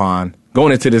brought upon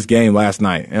going into this game last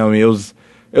night. I mean, it was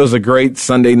a great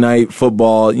Sunday night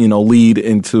football, lead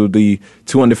into the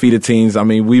two undefeated teams. I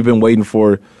mean, we've been waiting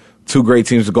for two great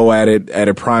teams to go at it at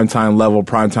a primetime level,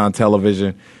 primetime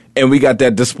television. And we got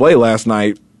that display last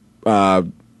night,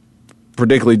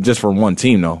 particularly just for one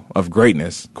team, though, of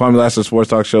greatness. Kwamie Lassiter Sports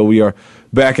Talk Show. We are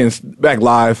back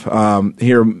live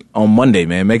here on Monday,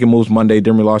 man. Making Moves Monday.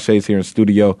 Denver Law Shades here in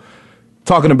studio,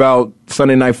 talking about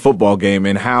Sunday night football game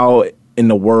and how in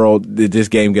the world did this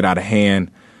game get out of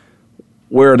hand.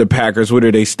 Where are the Packers? Where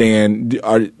do they stand?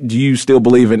 Do you still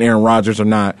believe in Aaron Rodgers or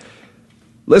not?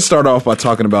 Let's start off by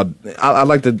talking about – I'd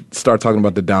like to start talking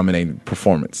about the dominating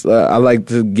performance. I like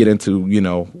to get into,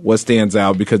 what stands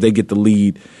out because they get the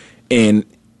lead and,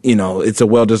 it's a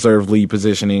well-deserved lead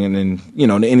positioning and then,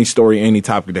 any story, any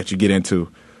topic that you get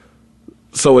into.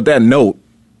 So with that note,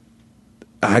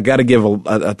 I got to give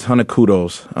a ton of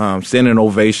kudos, standing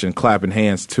ovation, clapping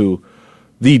hands to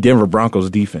the Denver Broncos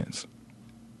defense.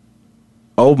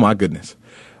 Oh, my goodness.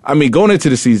 I mean, going into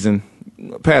the season –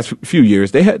 past few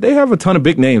years, they have a ton of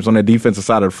big names on the defensive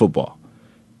side of the football.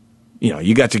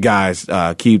 You got your guys,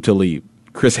 Keeb Talib,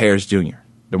 Chris Harris Jr.,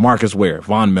 DeMarcus Ware,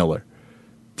 Von Miller,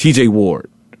 T.J. Ward,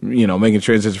 making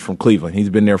transition from Cleveland.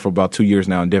 He's been there for about 2 years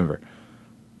now in Denver.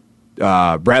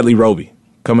 Bradley Roby,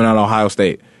 coming out of Ohio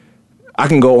State. I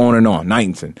can go on and on.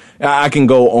 Knighton. I can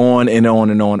go on and on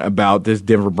and on about this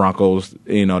Denver Broncos,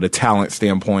 the talent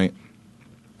standpoint.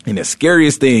 And the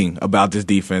scariest thing about this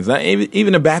defense,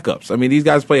 even the backups, I mean, these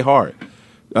guys play hard.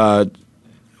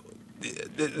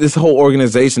 This whole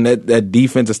organization, that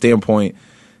defensive standpoint,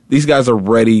 these guys are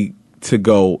ready to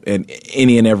go in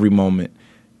any and every moment.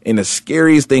 And the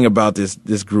scariest thing about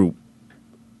this group,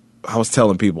 I was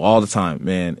telling people all the time,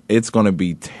 man, it's going to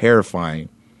be terrifying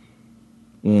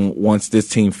once this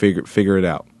team figure it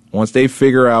out. Once they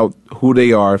figure out who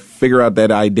they are, figure out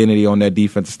that identity on that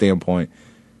defensive standpoint,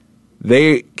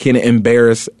 they can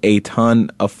embarrass a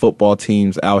ton of football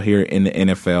teams out here in the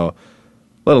NFL,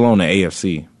 let alone the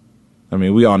AFC. I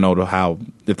mean, we all know how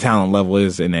the talent level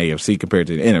is in the AFC compared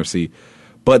to the NFC.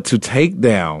 But to take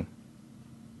down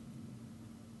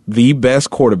the best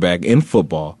quarterback in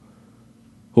football,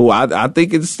 who I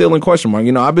think is still in question mark.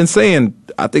 I've been saying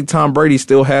I think Tom Brady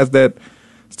still has it.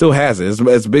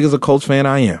 As big as a Colts fan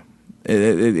I am.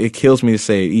 It kills me to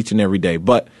say it each and every day.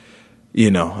 But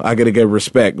I got to give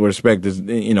respect. Respect is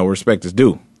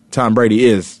due. Tom Brady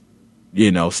is,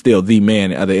 still the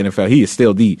man of the NFL. He is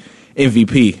still the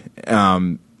MVP,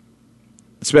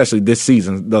 especially this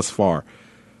season thus far.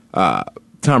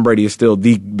 Tom Brady is still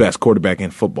the best quarterback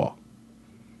in football.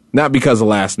 Not because of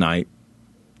last night,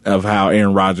 of how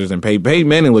Aaron Rodgers and Peyton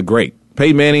Manning look great.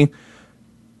 Peyton Manning,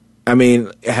 I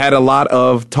mean, had a lot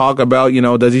of talk about,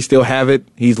 does he still have it?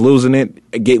 He's losing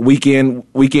it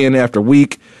weekend after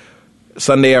week,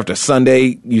 Sunday after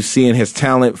Sunday. You seeing his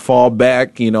talent fall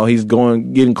back. He's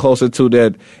getting closer to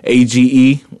that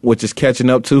AGE, which is catching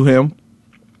up to him.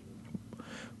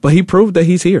 But he proved that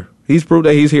he's here. He's proved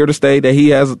that he's here to stay, that he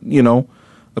has, a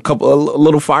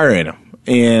little fire in him.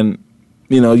 And,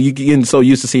 you getting so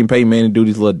used to seeing Peyton Manning do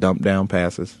these little dump down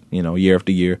passes, year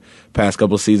after year, past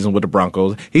couple of seasons with the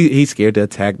Broncos. He's scared to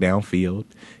attack downfield.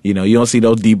 You don't see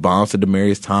those deep bombs to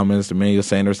Demaryius Thomas, Emmanuel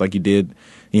Sanders like you did,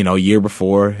 year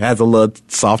before. Has a little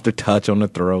softer touch on the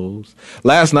throws.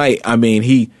 Last night, I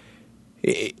mean,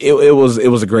 it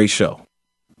was a great show.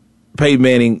 Peyton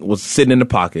Manning was sitting in the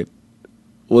pocket,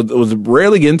 was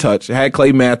rarely getting touched. Had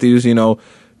Clay Matthews,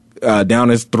 down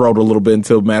his throat a little bit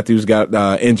until Matthews got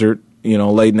injured,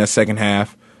 late in that second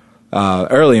half,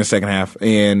 early in the second half.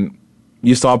 And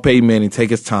you saw Peyton Manning take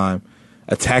his time,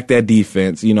 attack that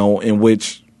defense, in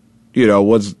which,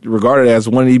 was regarded as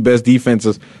one of the best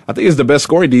defenses. I think it's the best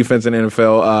scoring defense in the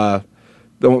NFL.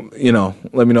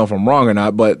 Let me know if I'm wrong or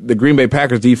not. But the Green Bay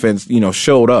Packers defense,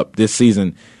 showed up this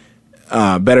season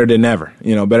better than ever,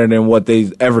 better than what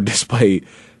they ever displayed.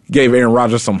 Gave Aaron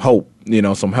Rodgers some hope,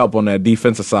 some help on that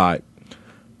defensive side.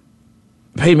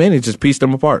 Peyton Manning just pieced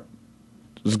them apart.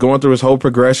 Was going through his whole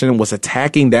progression, was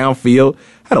attacking downfield,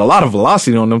 had a lot of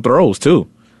velocity on them throws, too.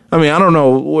 I mean, I don't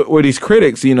know where these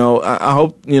critics, I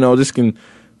hope, this can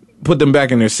put them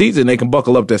back in their seats and they can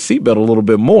buckle up their seatbelt a little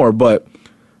bit more. But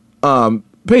Peyton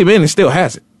Manning still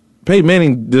has it. Peyton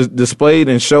Manning displayed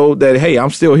and showed that, hey,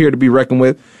 I'm still here to be reckoned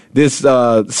with. This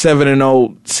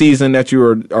 7-0 season that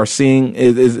you are seeing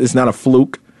is not a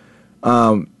fluke.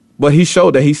 But he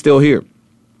showed that he's still here.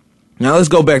 Now let's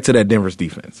go back to that Denver's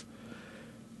defense.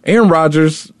 Aaron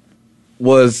Rodgers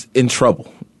was in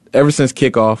trouble ever since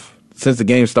kickoff, since the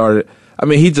game started. I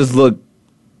mean, he just looked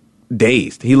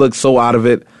dazed. He looked so out of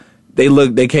it.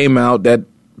 They came out, that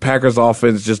Packers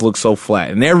offense just looked so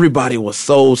flat. And everybody was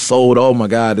so sold, oh my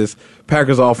God, this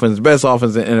Packers offense, best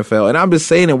offense in the NFL. And I've been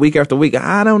saying it week after week.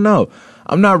 I don't know.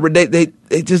 I'm not, they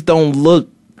just don't look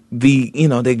the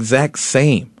exact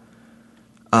same.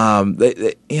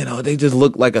 They just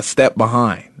look like a step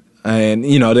behind. And,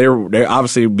 they're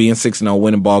obviously being 6-0,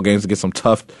 winning ball games against some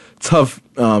tough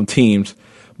teams.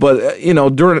 But,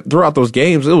 throughout those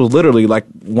games, it was literally like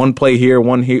one play here,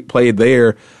 play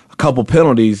there, a couple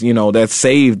penalties, that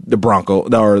saved the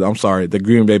the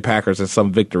Green Bay Packers in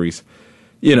some victories.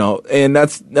 And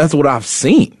that's what I've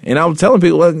seen. And I'm telling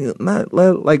people,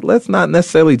 let's not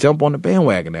necessarily jump on the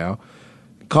bandwagon now.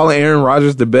 Calling Aaron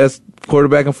Rodgers the best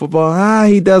quarterback in football,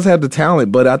 he does have the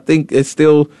talent, but I think it's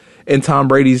still in Tom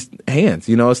Brady's hands.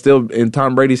 It's still in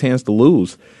Tom Brady's hands to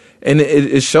lose. And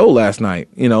it showed last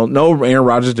night. No, Aaron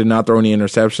Rodgers did not throw any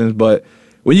interceptions, but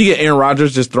when you get Aaron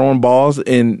Rodgers just throwing balls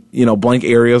in, blank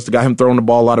areas, got him throwing the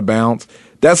ball out of bounds,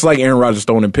 that's like Aaron Rodgers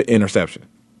throwing an interception.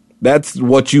 That's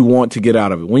what you want to get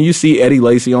out of it. When you see Eddie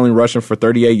Lacy only rushing for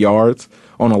 38 yards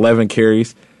on 11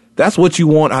 carries, that's what you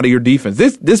want out of your defense.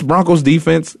 This Broncos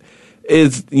defense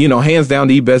is, hands down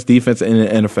the best defense in the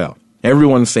NFL.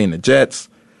 Everyone's saying the Jets.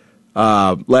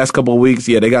 Last couple of weeks,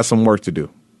 they got some work to do.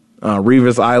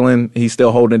 Revis Island, he's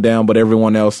still holding it down, but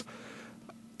everyone else,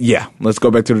 let's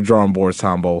go back to the drawing boards,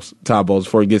 Todd Bowles,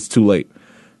 before it gets too late.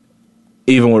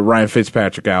 Even with Ryan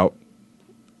Fitzpatrick out,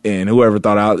 and whoever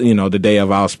thought out, the day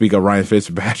of I'll speak of Ryan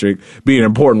Fitzpatrick being an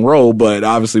important role, but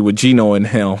obviously with Geno in the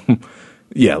helm,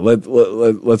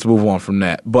 let's move on from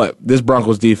that. But this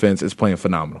Broncos defense is playing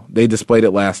phenomenal. They displayed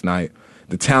it last night.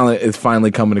 The talent is finally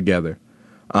coming together.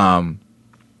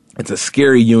 It's a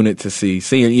scary unit to see.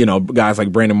 Seeing, guys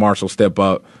like Brandon Marshall step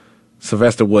up,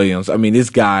 Sylvester Williams. I mean, these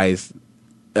guys,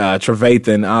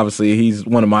 Trevathan, obviously, he's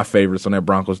one of my favorites on that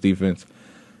Broncos defense.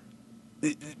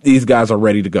 These guys are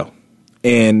ready to go.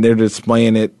 And they're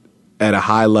displaying it at a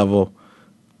high level,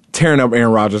 tearing up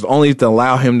Aaron Rodgers, only to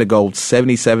allow him to go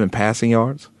 77 passing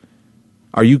yards.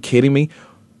 Are you kidding me?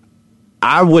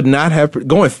 I would not have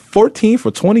going 14 for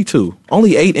 22,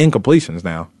 only 8 incompletions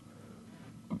now.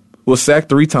 Was sacked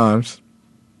 3 times,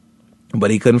 but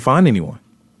he couldn't find anyone.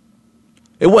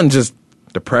 It wasn't just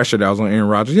the pressure that was on Aaron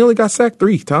Rodgers. He only got sacked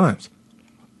 3 times.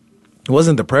 It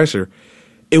wasn't the pressure.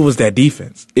 It was that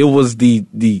defense. It was the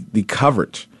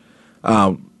coverage.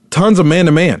 Tons of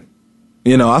man-to-man.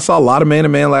 I saw a lot of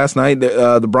man-to-man last night.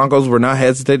 The Broncos were not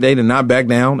hesitant. They did not back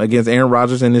down against Aaron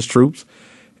Rodgers and his troops.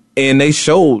 And they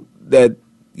showed that,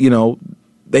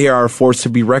 they are a force to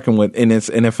be reckoned with in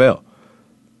this NFL.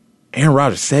 Aaron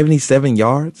Rodgers, 77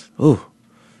 yards? Ooh.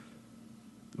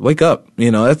 Wake up.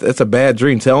 That's a bad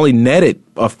dream. To only net it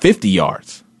 50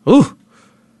 yards. Ooh.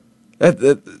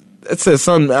 That's it says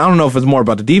something. I don't know if it's more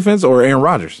about the defense or Aaron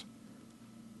Rodgers.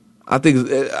 I think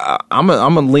I'm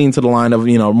gonna lean to the line of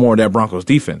more of that Broncos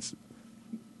defense.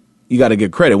 You got to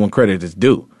give credit when credit is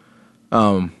due.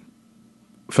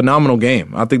 Phenomenal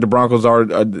game. I think the Broncos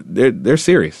they're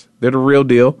serious. They're the real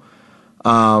deal.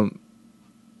 They're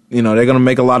going to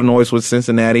make a lot of noise with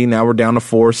Cincinnati. Now we're down to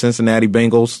 4. Cincinnati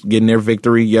Bengals getting their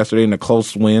victory yesterday in a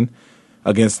close win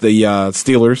against the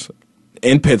Steelers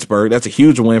in Pittsburgh. That's a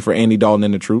huge win for Andy Dalton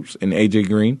and the troops and A.J.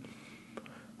 Green.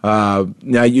 Now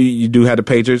you do have the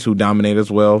Patriots who dominate as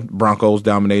well. Broncos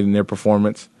dominating their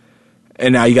performance.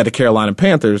 And now you got the Carolina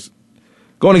Panthers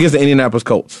going against the Indianapolis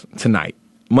Colts tonight.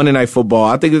 Monday Night Football.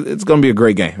 I think it's going to be a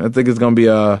great game. I think it's going to be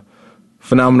a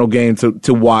phenomenal game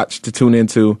to watch, to tune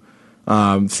into.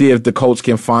 See if the Colts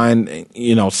can find,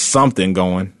 something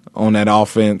going on that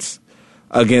offense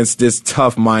against this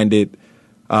tough-minded,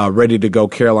 ready-to-go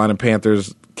Carolina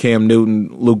Panthers, Cam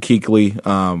Newton, Luke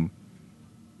Kuechly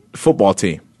football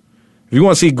team. If you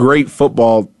want to see great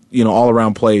football,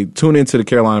 all-around play, tune into the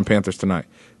Carolina Panthers tonight.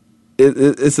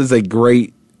 This is a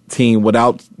great team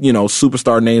without,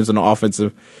 superstar names on the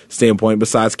offensive standpoint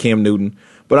besides Cam Newton.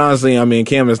 But honestly,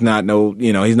 Cam is not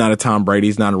he's not a Tom Brady,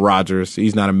 he's not a Rodgers,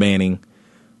 he's not a Manning.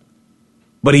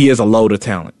 But he is a load of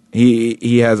talent.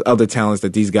 He has other talents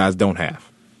that these guys don't have.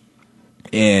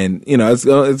 And, it's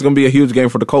going to be a huge game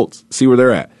for the Colts. See where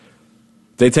they're at.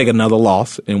 They take another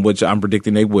loss, in which I'm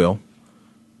predicting they will.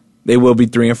 They will be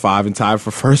 3-5 and tied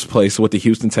for first place with the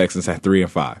Houston Texans at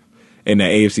 3-5 in the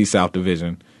AFC South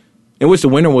division, in which the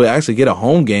winner will actually get a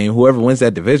home game. Whoever wins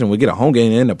that division will get a home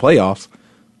game in the playoffs.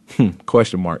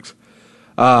 Question marks.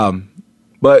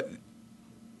 But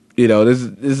this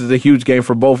is a huge game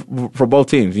for both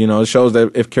teams. It shows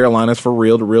that if Carolina's for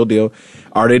real, the real deal,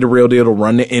 are they the real deal to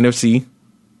run the NFC?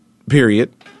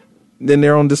 Period. Then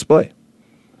they're on display.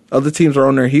 Other teams are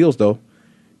on their heels though.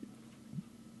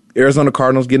 Arizona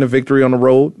Cardinals getting a victory on the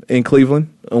road in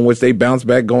Cleveland, in which they bounced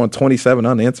back, going 27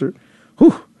 unanswered.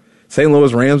 Whew. St.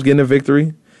 Louis Rams getting a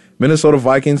victory. Minnesota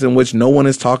Vikings, in which no one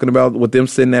is talking about, with them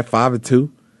sitting at 5-2.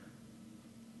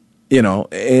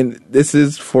 And this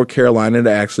is for Carolina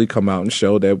to actually come out and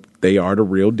show that they are the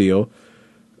real deal.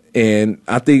 And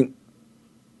I think,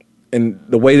 and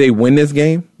the way they win this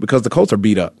game, because the Colts are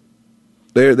beat up.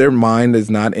 Their mind is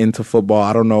not into football.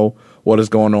 I don't know what is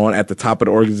going on at the top of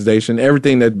the organization.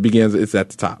 Everything that begins is at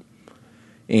the top.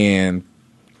 And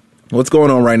what's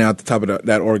going on right now at the top of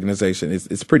that organization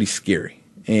is pretty scary.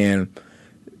 And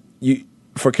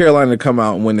for Carolina to come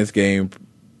out and win this game,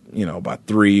 by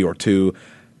 3 or 2,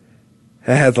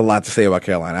 that has a lot to say about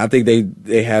Carolina. I think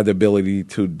they have the ability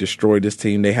to destroy this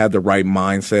team. They have the right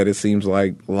mindset. It seems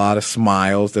like a lot of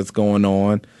smiles that's going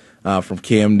on from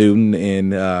Cam Newton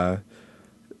and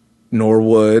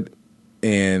Norwood.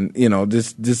 And,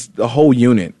 just the whole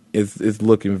unit is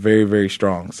looking very, very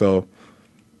strong. So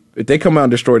if they come out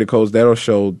and destroy the Colts, that'll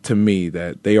show to me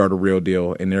that they are the real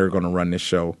deal and they're going to run this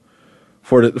show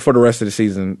for the rest of the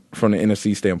season from the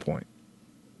NFC standpoint.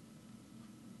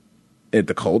 If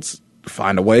the Colts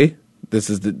find a way, this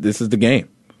is the game.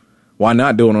 Why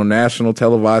not do it on national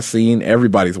televised scene?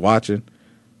 Everybody's watching.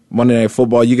 Monday Night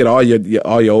Football, you get all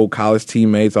your old college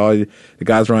teammates, all the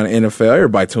guys around the NFL.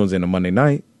 Everybody tunes in to Monday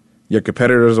night. Your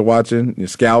competitors are watching, your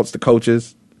scouts, the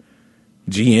coaches,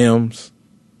 GMs.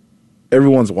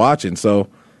 Everyone's watching. So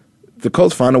if the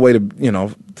Colts find a way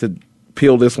to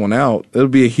peel this one out, it'll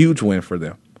be a huge win for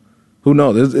them. Who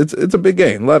knows? It's a big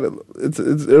game.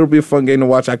 It'll be a fun game to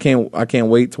watch. I can't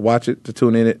wait to watch it, to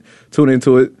tune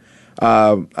into it.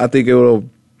 I think it will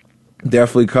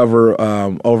definitely cover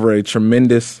over a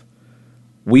tremendous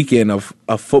weekend of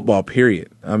football.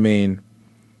 Period.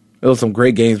 There was some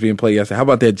great games being played yesterday. How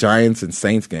about that Giants and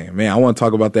Saints game? Man, I want to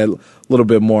talk about that a little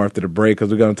bit more after the break,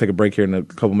 because we're going to take a break here in a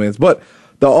couple minutes. But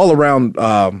the all-around,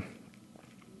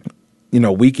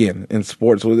 weekend in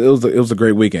sports, it was a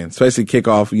great weekend, especially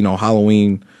kickoff,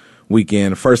 Halloween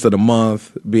weekend, first of the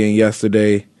month being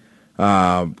yesterday,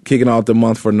 kicking off the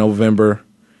month for November.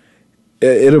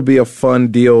 It'll be a fun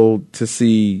deal to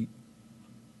see,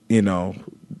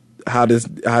 how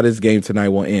this game tonight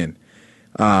will end.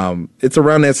 It's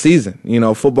around that season.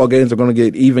 Football games are going to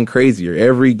get even crazier.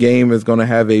 Every game is going to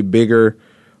have a bigger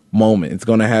moment. It's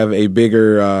going to have a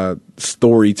bigger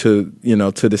story to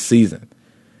the season.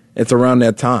 It's around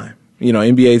that time.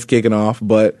 NBA's kicking off,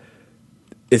 but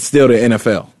it's still the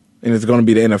NFL. And it's going to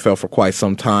be the NFL for quite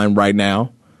some time right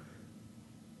now.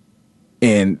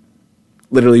 And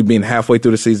literally being halfway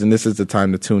through the season, this is the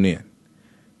time to tune in.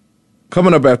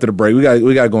 Coming up after the break, we got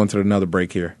to go into another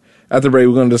break here. After the break,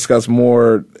 we're going to discuss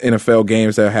more NFL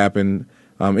games that happened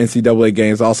NCAA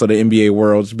games, also the NBA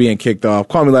Worlds being kicked off.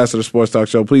 Kwamie Lassiter, Sports Talk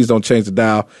Show. Please don't change the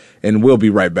dial, and we'll be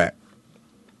right back.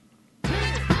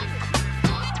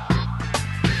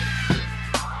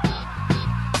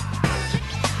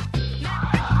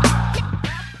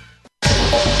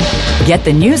 Get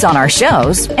the news on our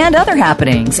shows and other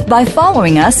happenings by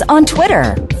following us on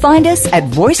Twitter. Find us at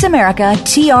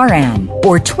VoiceAmericaTRN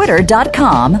or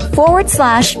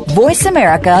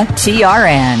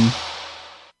twitter.com/VoiceAmericaTRN.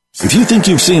 If you think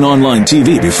you've seen online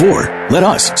TV before, let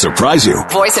us surprise you.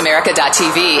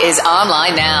 VoiceAmerica.tv is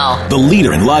online now. The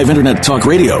leader in live internet talk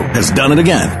radio has done it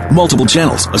again. Multiple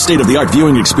channels, a state-of-the-art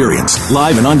viewing experience,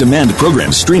 live and on-demand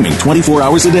programs streaming 24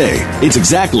 hours a day. It's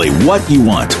exactly what you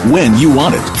want, when you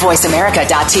want it.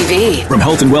 VoiceAmerica.tv. From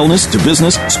health and wellness to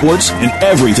business, sports, and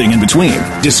everything in between.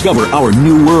 Discover our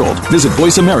new world. Visit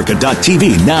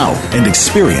VoiceAmerica.tv now and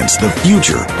experience the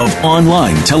future of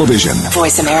online television.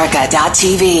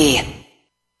 VoiceAmerica.tv.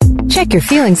 Check your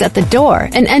feelings at the door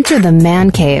and enter the man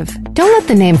cave. Don't let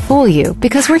the name fool you,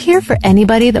 because we're here for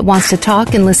anybody that wants to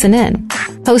talk and listen in.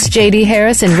 Hosts J.D.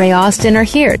 Harris and Ray Austin are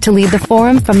here to lead the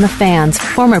forum from the fans,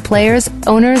 former players,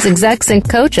 owners, execs, and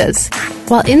coaches.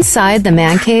 While inside the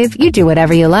man cave, you do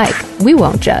whatever you like. We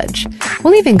won't judge.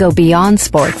 We'll even go beyond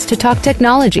sports to talk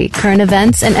technology, current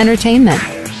events, and entertainment.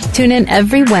 Tune in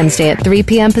every Wednesday at 3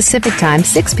 p.m. Pacific Time,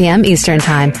 6 p.m. Eastern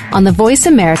Time on the Voice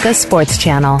America Sports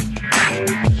Channel.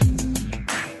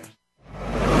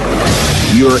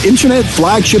 Your internet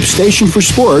flagship station for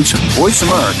sports, Voice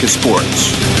America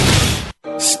Sports.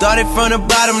 Started from the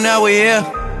bottom, now we're here.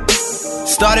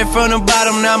 Started from the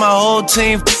bottom, now my whole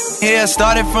team here.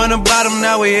 Started from the bottom,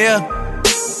 now we're here.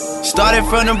 Started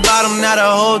from the bottom, now the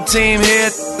whole team here.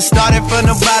 Started from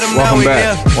the bottom, now we're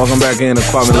here. Welcome back in to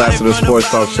Kwamie Lassiter Sports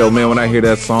Talk Show. Man, when I hear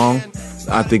that song,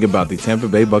 I think about the Tampa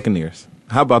Bay Buccaneers.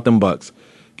 How about them Bucks?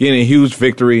 Getting a huge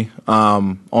victory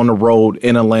on the road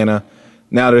in Atlanta.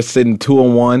 Now they're sitting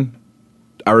 2-1.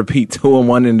 I repeat,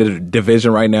 2-1 in the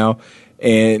division right now.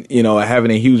 And, you know,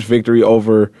 having a huge victory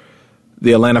over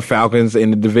the Atlanta Falcons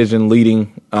in the division,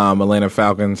 leading Atlanta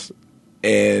Falcons.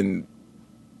 And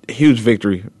huge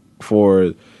victory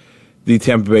for the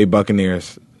Tampa Bay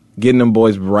Buccaneers. Getting them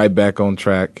boys right back on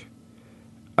track.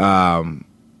 Also,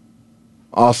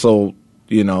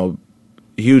 you know,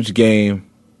 huge game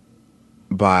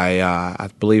by, I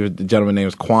believe the gentleman's name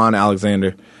is Quan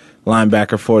Alexander,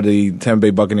 linebacker for the Tampa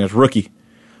Bay Buccaneers, rookie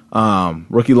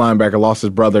linebacker, lost his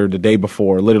brother the day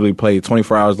before, literally played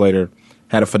 24 hours later,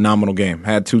 had a phenomenal game,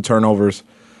 had 2 turnovers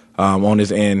on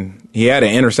his end. He had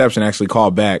an interception actually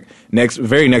called back.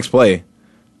 Very next play,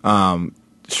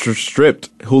 stripped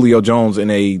Julio Jones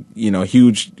in a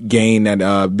huge gain,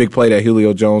 that big play that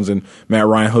Julio Jones and Matt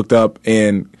Ryan hooked up,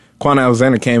 and Quan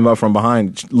Alexander came up from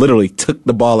behind, literally took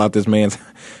the ball out this man's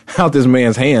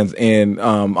hands and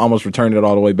almost returned it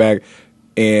all the way back.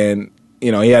 And he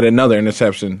had another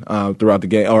interception throughout the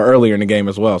game, or earlier in the game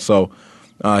as well. So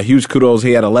huge kudos.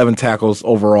 He had 11 tackles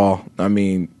overall. I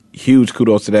mean, huge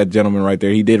kudos to that gentleman right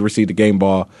there. He did receive the game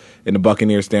ball in the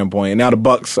Buccaneers standpoint. And now the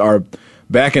Bucs are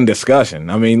back in discussion.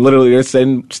 I mean, literally they're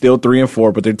sitting still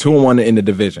 3-4, but they're 2-1 in the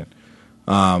division.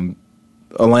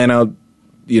 Atlanta,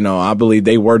 I believe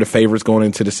they were the favorites going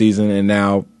into the season, and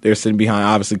now they're sitting behind,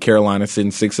 obviously, Carolina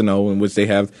sitting 6-0, in which they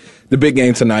have the big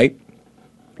game tonight.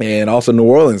 And also New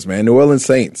Orleans, man. New Orleans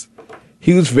Saints.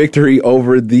 Huge victory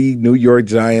over the New York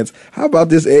Giants. How about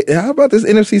this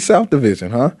NFC South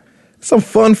division, huh? Some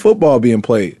fun football being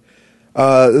played.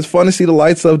 It's fun to see the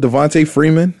lights of Devontae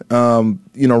Freeman,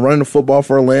 running the football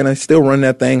for Atlanta. Still running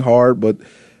that thing hard, but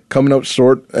coming up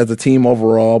short as a team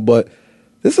overall. But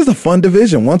this is a fun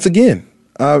division once again.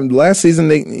 Last season,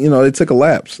 they took a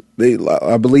lapse.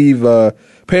 I believe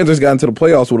Panthers got into the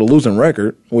playoffs with a losing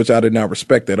record, which I did not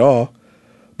respect at all.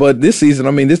 But this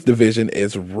season, this division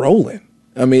is rolling.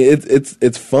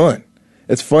 It's fun.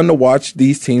 It's fun to watch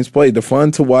these teams play. It's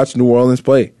fun to watch New Orleans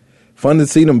play. Fun to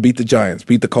see them beat the Giants,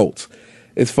 beat the Colts.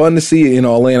 It's fun to see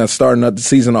Atlanta starting up the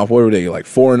season off. What were they, like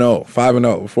 4-0,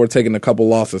 5-0 before taking a couple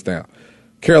losses down?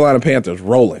 Carolina Panthers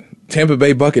rolling. Tampa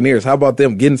Bay Buccaneers, how about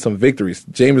them getting some victories?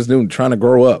 Jameis Newton trying to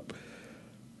grow up.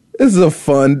 This is a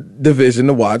fun division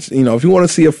to watch. If you want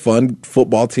to see a fun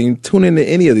football team, tune into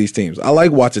any of these teams. I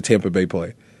like watching Tampa Bay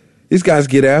play. These guys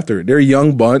get after it. They're a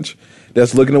young bunch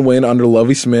that's looking to win under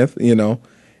Lovie Smith, and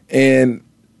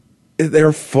they're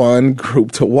a fun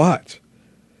group to watch.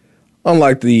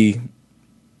 Unlike the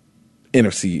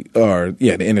NFC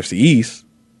East.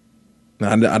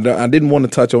 Now, I didn't want to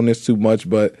touch on this too much,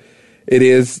 but it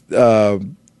is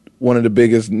one of the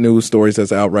biggest news stories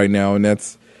that's out right now, and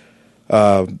that's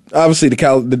obviously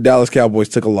the Dallas Cowboys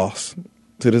took a loss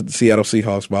to the Seattle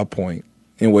Seahawks by a point.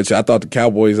 in which I thought the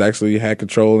Cowboys actually had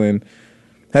control and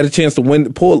had a chance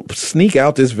to sneak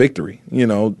out this victory.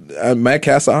 Matt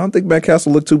Castle, I don't think Matt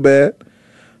Castle looked too bad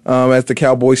as the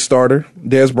Cowboys starter.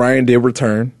 Dez Bryant did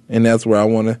return, and that's where I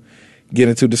want to get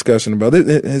into discussion about it.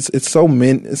 It's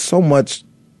so much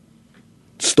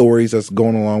stories that's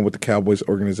going along with the Cowboys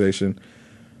organization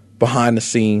behind the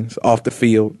scenes, off the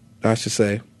field, I should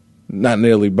say. Not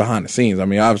nearly behind the scenes. I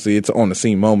mean, obviously it's on the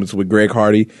scene moments with Greg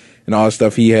Hardy and all the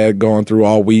stuff he had going through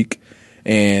all week,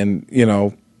 and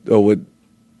with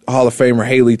Hall of Famer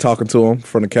Haley talking to him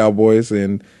from the Cowboys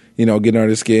and getting under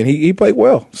his skin. He played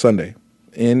well Sunday,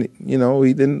 and he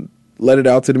didn't let it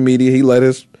out to the media. He let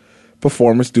his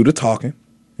performance do the talking,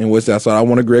 in which that's what I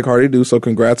wanted Greg Hardy to do. So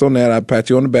congrats on that. I pat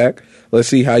you on the back. Let's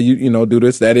see how you do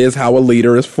this. That is how a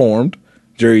leader is formed,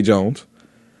 Jerry Jones.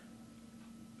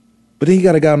 But then you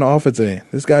got a guy on the offensive end.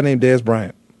 This guy named Dez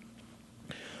Bryant.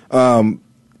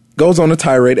 Goes on a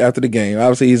tirade after the game.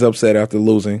 Obviously, he's upset after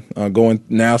losing. Going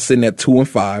now sitting at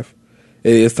 2-5.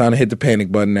 It is time to hit the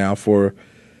panic button now for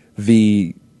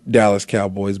the Dallas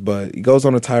Cowboys. But he goes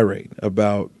on a tirade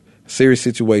about a serious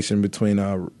situation between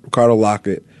Ricardo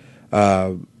Lockett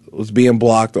was being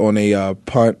blocked on a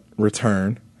punt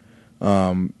return.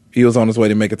 He was on his way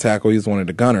to make a tackle. He was one of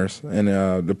the gunners in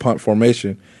the punt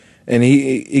formation. And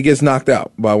he gets knocked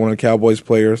out by one of the Cowboys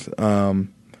players.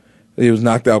 He was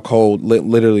knocked out cold,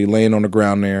 literally laying on the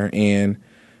ground there. And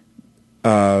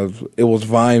it was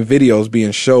Vine videos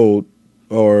being showed,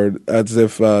 or as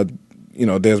if,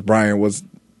 Dez Bryant was,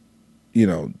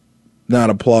 not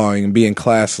applauding and being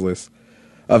classless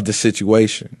of the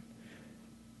situation.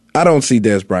 I don't see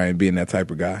Dez Bryant being that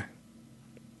type of guy.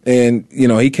 And,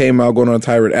 he came out going on a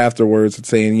tirade afterwards and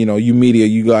saying, you media,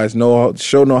 you guys know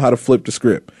how to flip the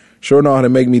script. Sure know how to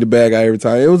make me the bad guy every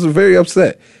time. It was very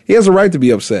upset. He has a right to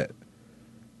be upset.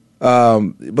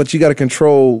 But you got to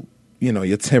control,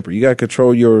 your temper. You got to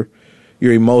control your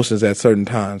emotions at certain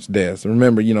times, Dez.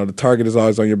 Remember, the target is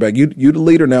always on your back. You the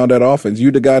leader now of that offense. You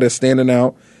the guy that's standing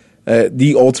out,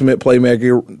 the ultimate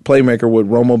playmaker with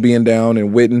Romo being down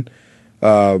and Witten,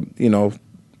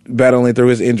 battling through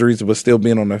his injuries but still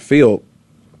being on the field.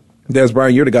 Dez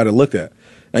Bryant, you're the guy to look at.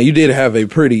 Now, you did have a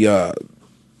pretty, I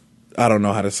don't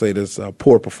know how to say this,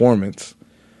 poor performance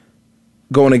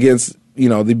going against,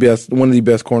 one of the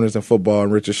best corners in football,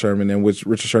 and Richard Sherman, in which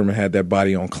Richard Sherman had that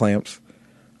body on clamps.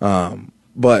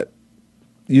 But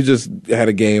you just had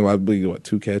a game, I believe,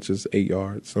 2 catches, 8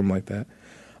 yards, something like that.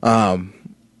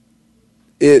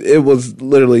 It was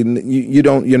literally,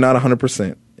 you're not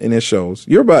 100%, and it shows.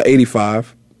 You're about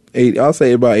 85. I'll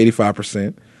say about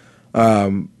 85%.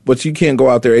 But you can't go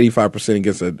out there 85%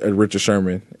 against a Richard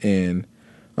Sherman. And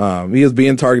he was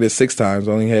being targeted 6 times,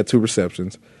 only had 2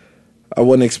 receptions. I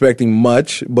wasn't expecting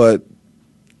much, but,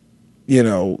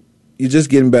 you're just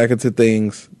getting back into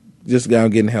things, just now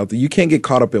getting healthy. You can't get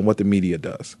caught up in what the media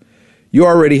does. You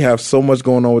already have so much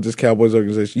going on with this Cowboys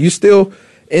organization. You still,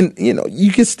 and,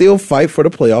 you can still fight for the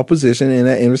playoff position in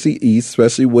that NFC East,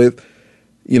 especially with,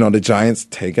 the Giants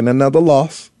taking another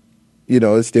loss.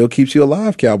 It still keeps you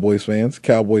alive, Cowboys fans,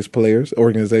 Cowboys players,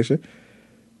 organization.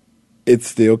 It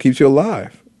still keeps you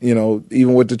alive.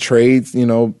 Even with the trades,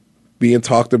 being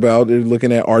talked about, they're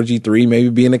looking at RG3 maybe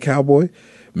being a Cowboy.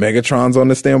 Megatron's on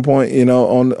the standpoint,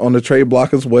 on the trade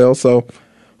block as well. So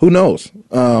who knows?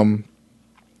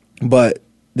 But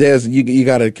you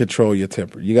got to control your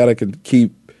temper. You got to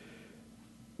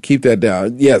keep that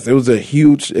down. Yes, it was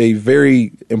a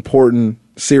very important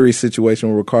serious situation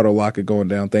with Ricardo Lockett going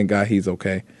down. Thank God he's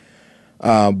okay.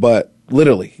 But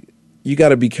literally, you got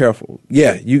to be careful.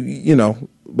 Yeah,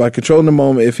 by controlling the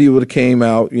moment, if he would have came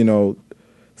out,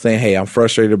 saying, hey, I'm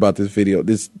frustrated about this video,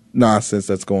 this nonsense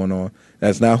that's going on,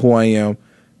 that's not who I am,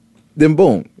 then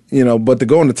boom. But to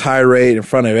go on the tirade in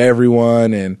front of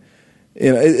everyone, and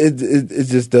it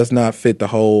just does not fit the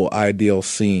whole ideal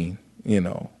scene,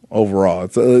 overall.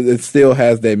 It still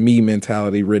has that me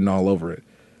mentality written all over it.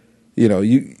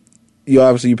 You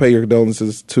obviously pay your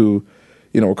condolences to,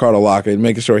 Ricardo Lockett,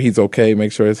 making sure he's okay,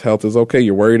 make sure his health is okay.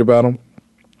 You're worried about him.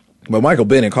 But Michael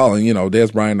Bennett calling,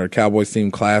 Dez Bryant, their Cowboys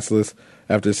team, classless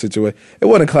after the situation. It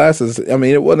wasn't classless. I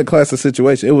mean, it wasn't a classless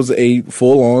situation. It was a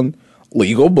full-on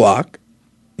legal block.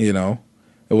 It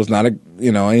was not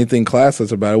anything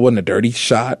classless about it. It wasn't a dirty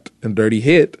shot and dirty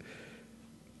hit.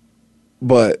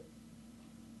 But,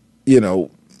 I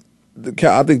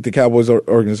think the Cowboys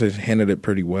organization handled it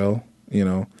pretty well,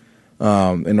 in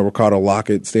the Ricardo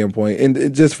Lockett standpoint.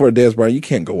 And just for Dez Bryant, you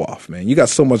can't go off, man. You got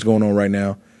so much going on right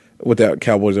now with that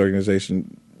Cowboys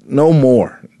organization. No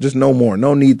more. Just no more.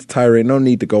 No need to tirade. No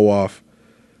need to go off.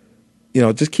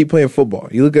 Just keep playing football.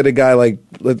 You look at a guy like,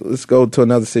 let's go to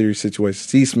another serious situation.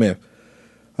 C. Smith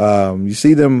You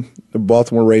see them, the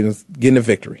Baltimore Ravens, getting a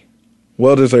victory.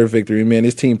 Well-deserved victory. Man,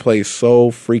 this team plays so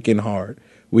freaking hard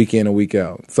week in and week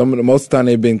out. Most of the time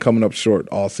they've been coming up short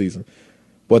all season.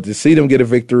 But to see them get a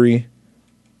victory,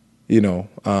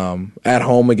 at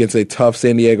home against a tough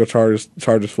San Diego Chargers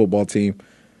football team,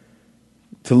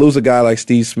 to lose a guy like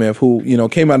Steve Smith, who,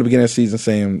 came out at the beginning of the season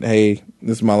saying, hey,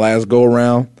 this is my last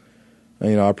go-around. I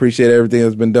appreciate everything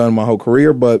that's been done my whole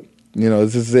career, but,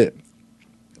 this is it.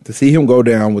 To see him go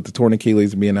down with the torn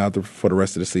Achilles and being out there for the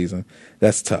rest of the season,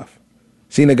 that's tough.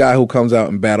 Seeing a guy who comes out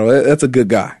and battle, that's a good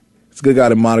guy. It's a good guy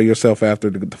to model yourself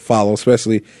after, to follow,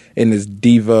 especially in this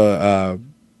diva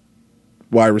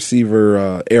wide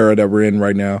receiver era that we're in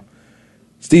right now.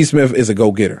 Steve Smith is a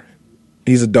go-getter.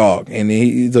 He's a dog, and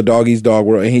he's a dog-eat-dog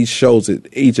world, and he shows it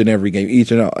each and every game.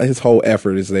 His whole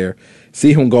effort is there.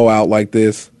 See him go out like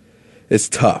this, it's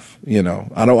tough.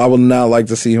 I would not like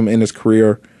to see him in his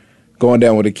career going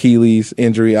down with Achilles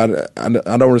injury. I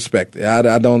don't respect it.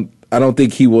 I don't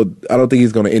think he would. I don't think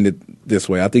he's going to end it this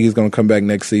way. I think he's going to come back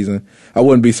next season. I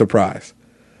wouldn't be surprised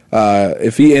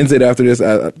if he ends it after this.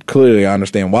 Clearly, I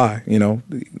understand why.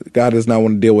 God does not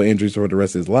want to deal with injuries for the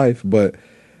rest of his life. But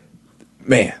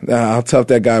man, how tough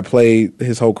that guy played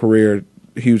his whole career.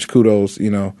 Huge kudos.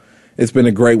 It's been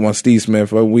a great one, Steve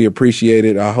Smith. We appreciate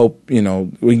it. I hope we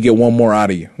can get one more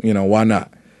out of you. Why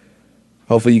not?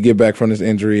 Hopefully you get back from this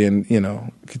injury and,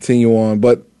 continue on.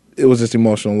 But it was just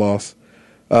emotional loss.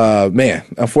 Man,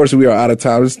 unfortunately, we are out of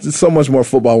time. There's so much more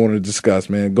football I want to discuss,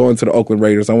 man. Going to the Oakland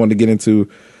Raiders, I wanted to get into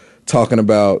talking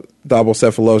about Dabo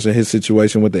Cephalosha, his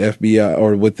situation with the FBI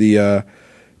or with the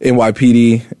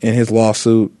NYPD and his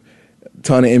lawsuit.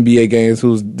 Ton of NBA games,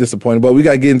 who's disappointed. But we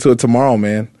got to get into it tomorrow,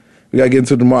 man. We got to get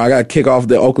into it tomorrow. I got to kick off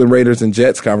the Oakland Raiders and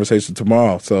Jets conversation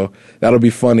tomorrow. So that'll be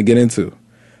fun to get into.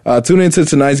 Tune into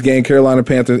tonight's game, Carolina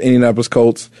Panthers, Indianapolis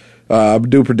Colts. I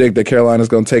do predict that Carolina's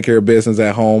going to take care of business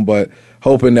at home, but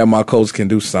hoping that my Colts can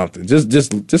do something.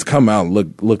 Just come out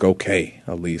and look okay,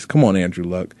 at least. Come on, Andrew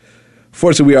Luck.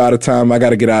 Fortunately, we are out of time. I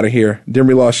got to get out of here.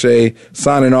 Demery Lachey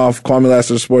signing off. Kwamie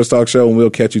Lassiter Sports Talk Show, and we'll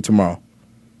catch you tomorrow.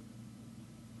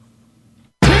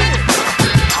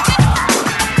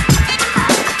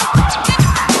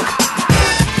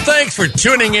 Thanks for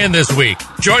tuning in this week.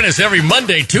 Join us every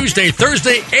Monday, Tuesday,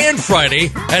 Thursday, and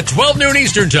Friday at 12 noon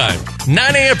Eastern Time,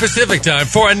 9 a.m. Pacific Time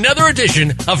for another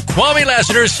edition of Kwamie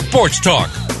Lassiter Sports Talk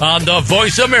on the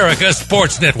Voice America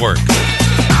Sports Network.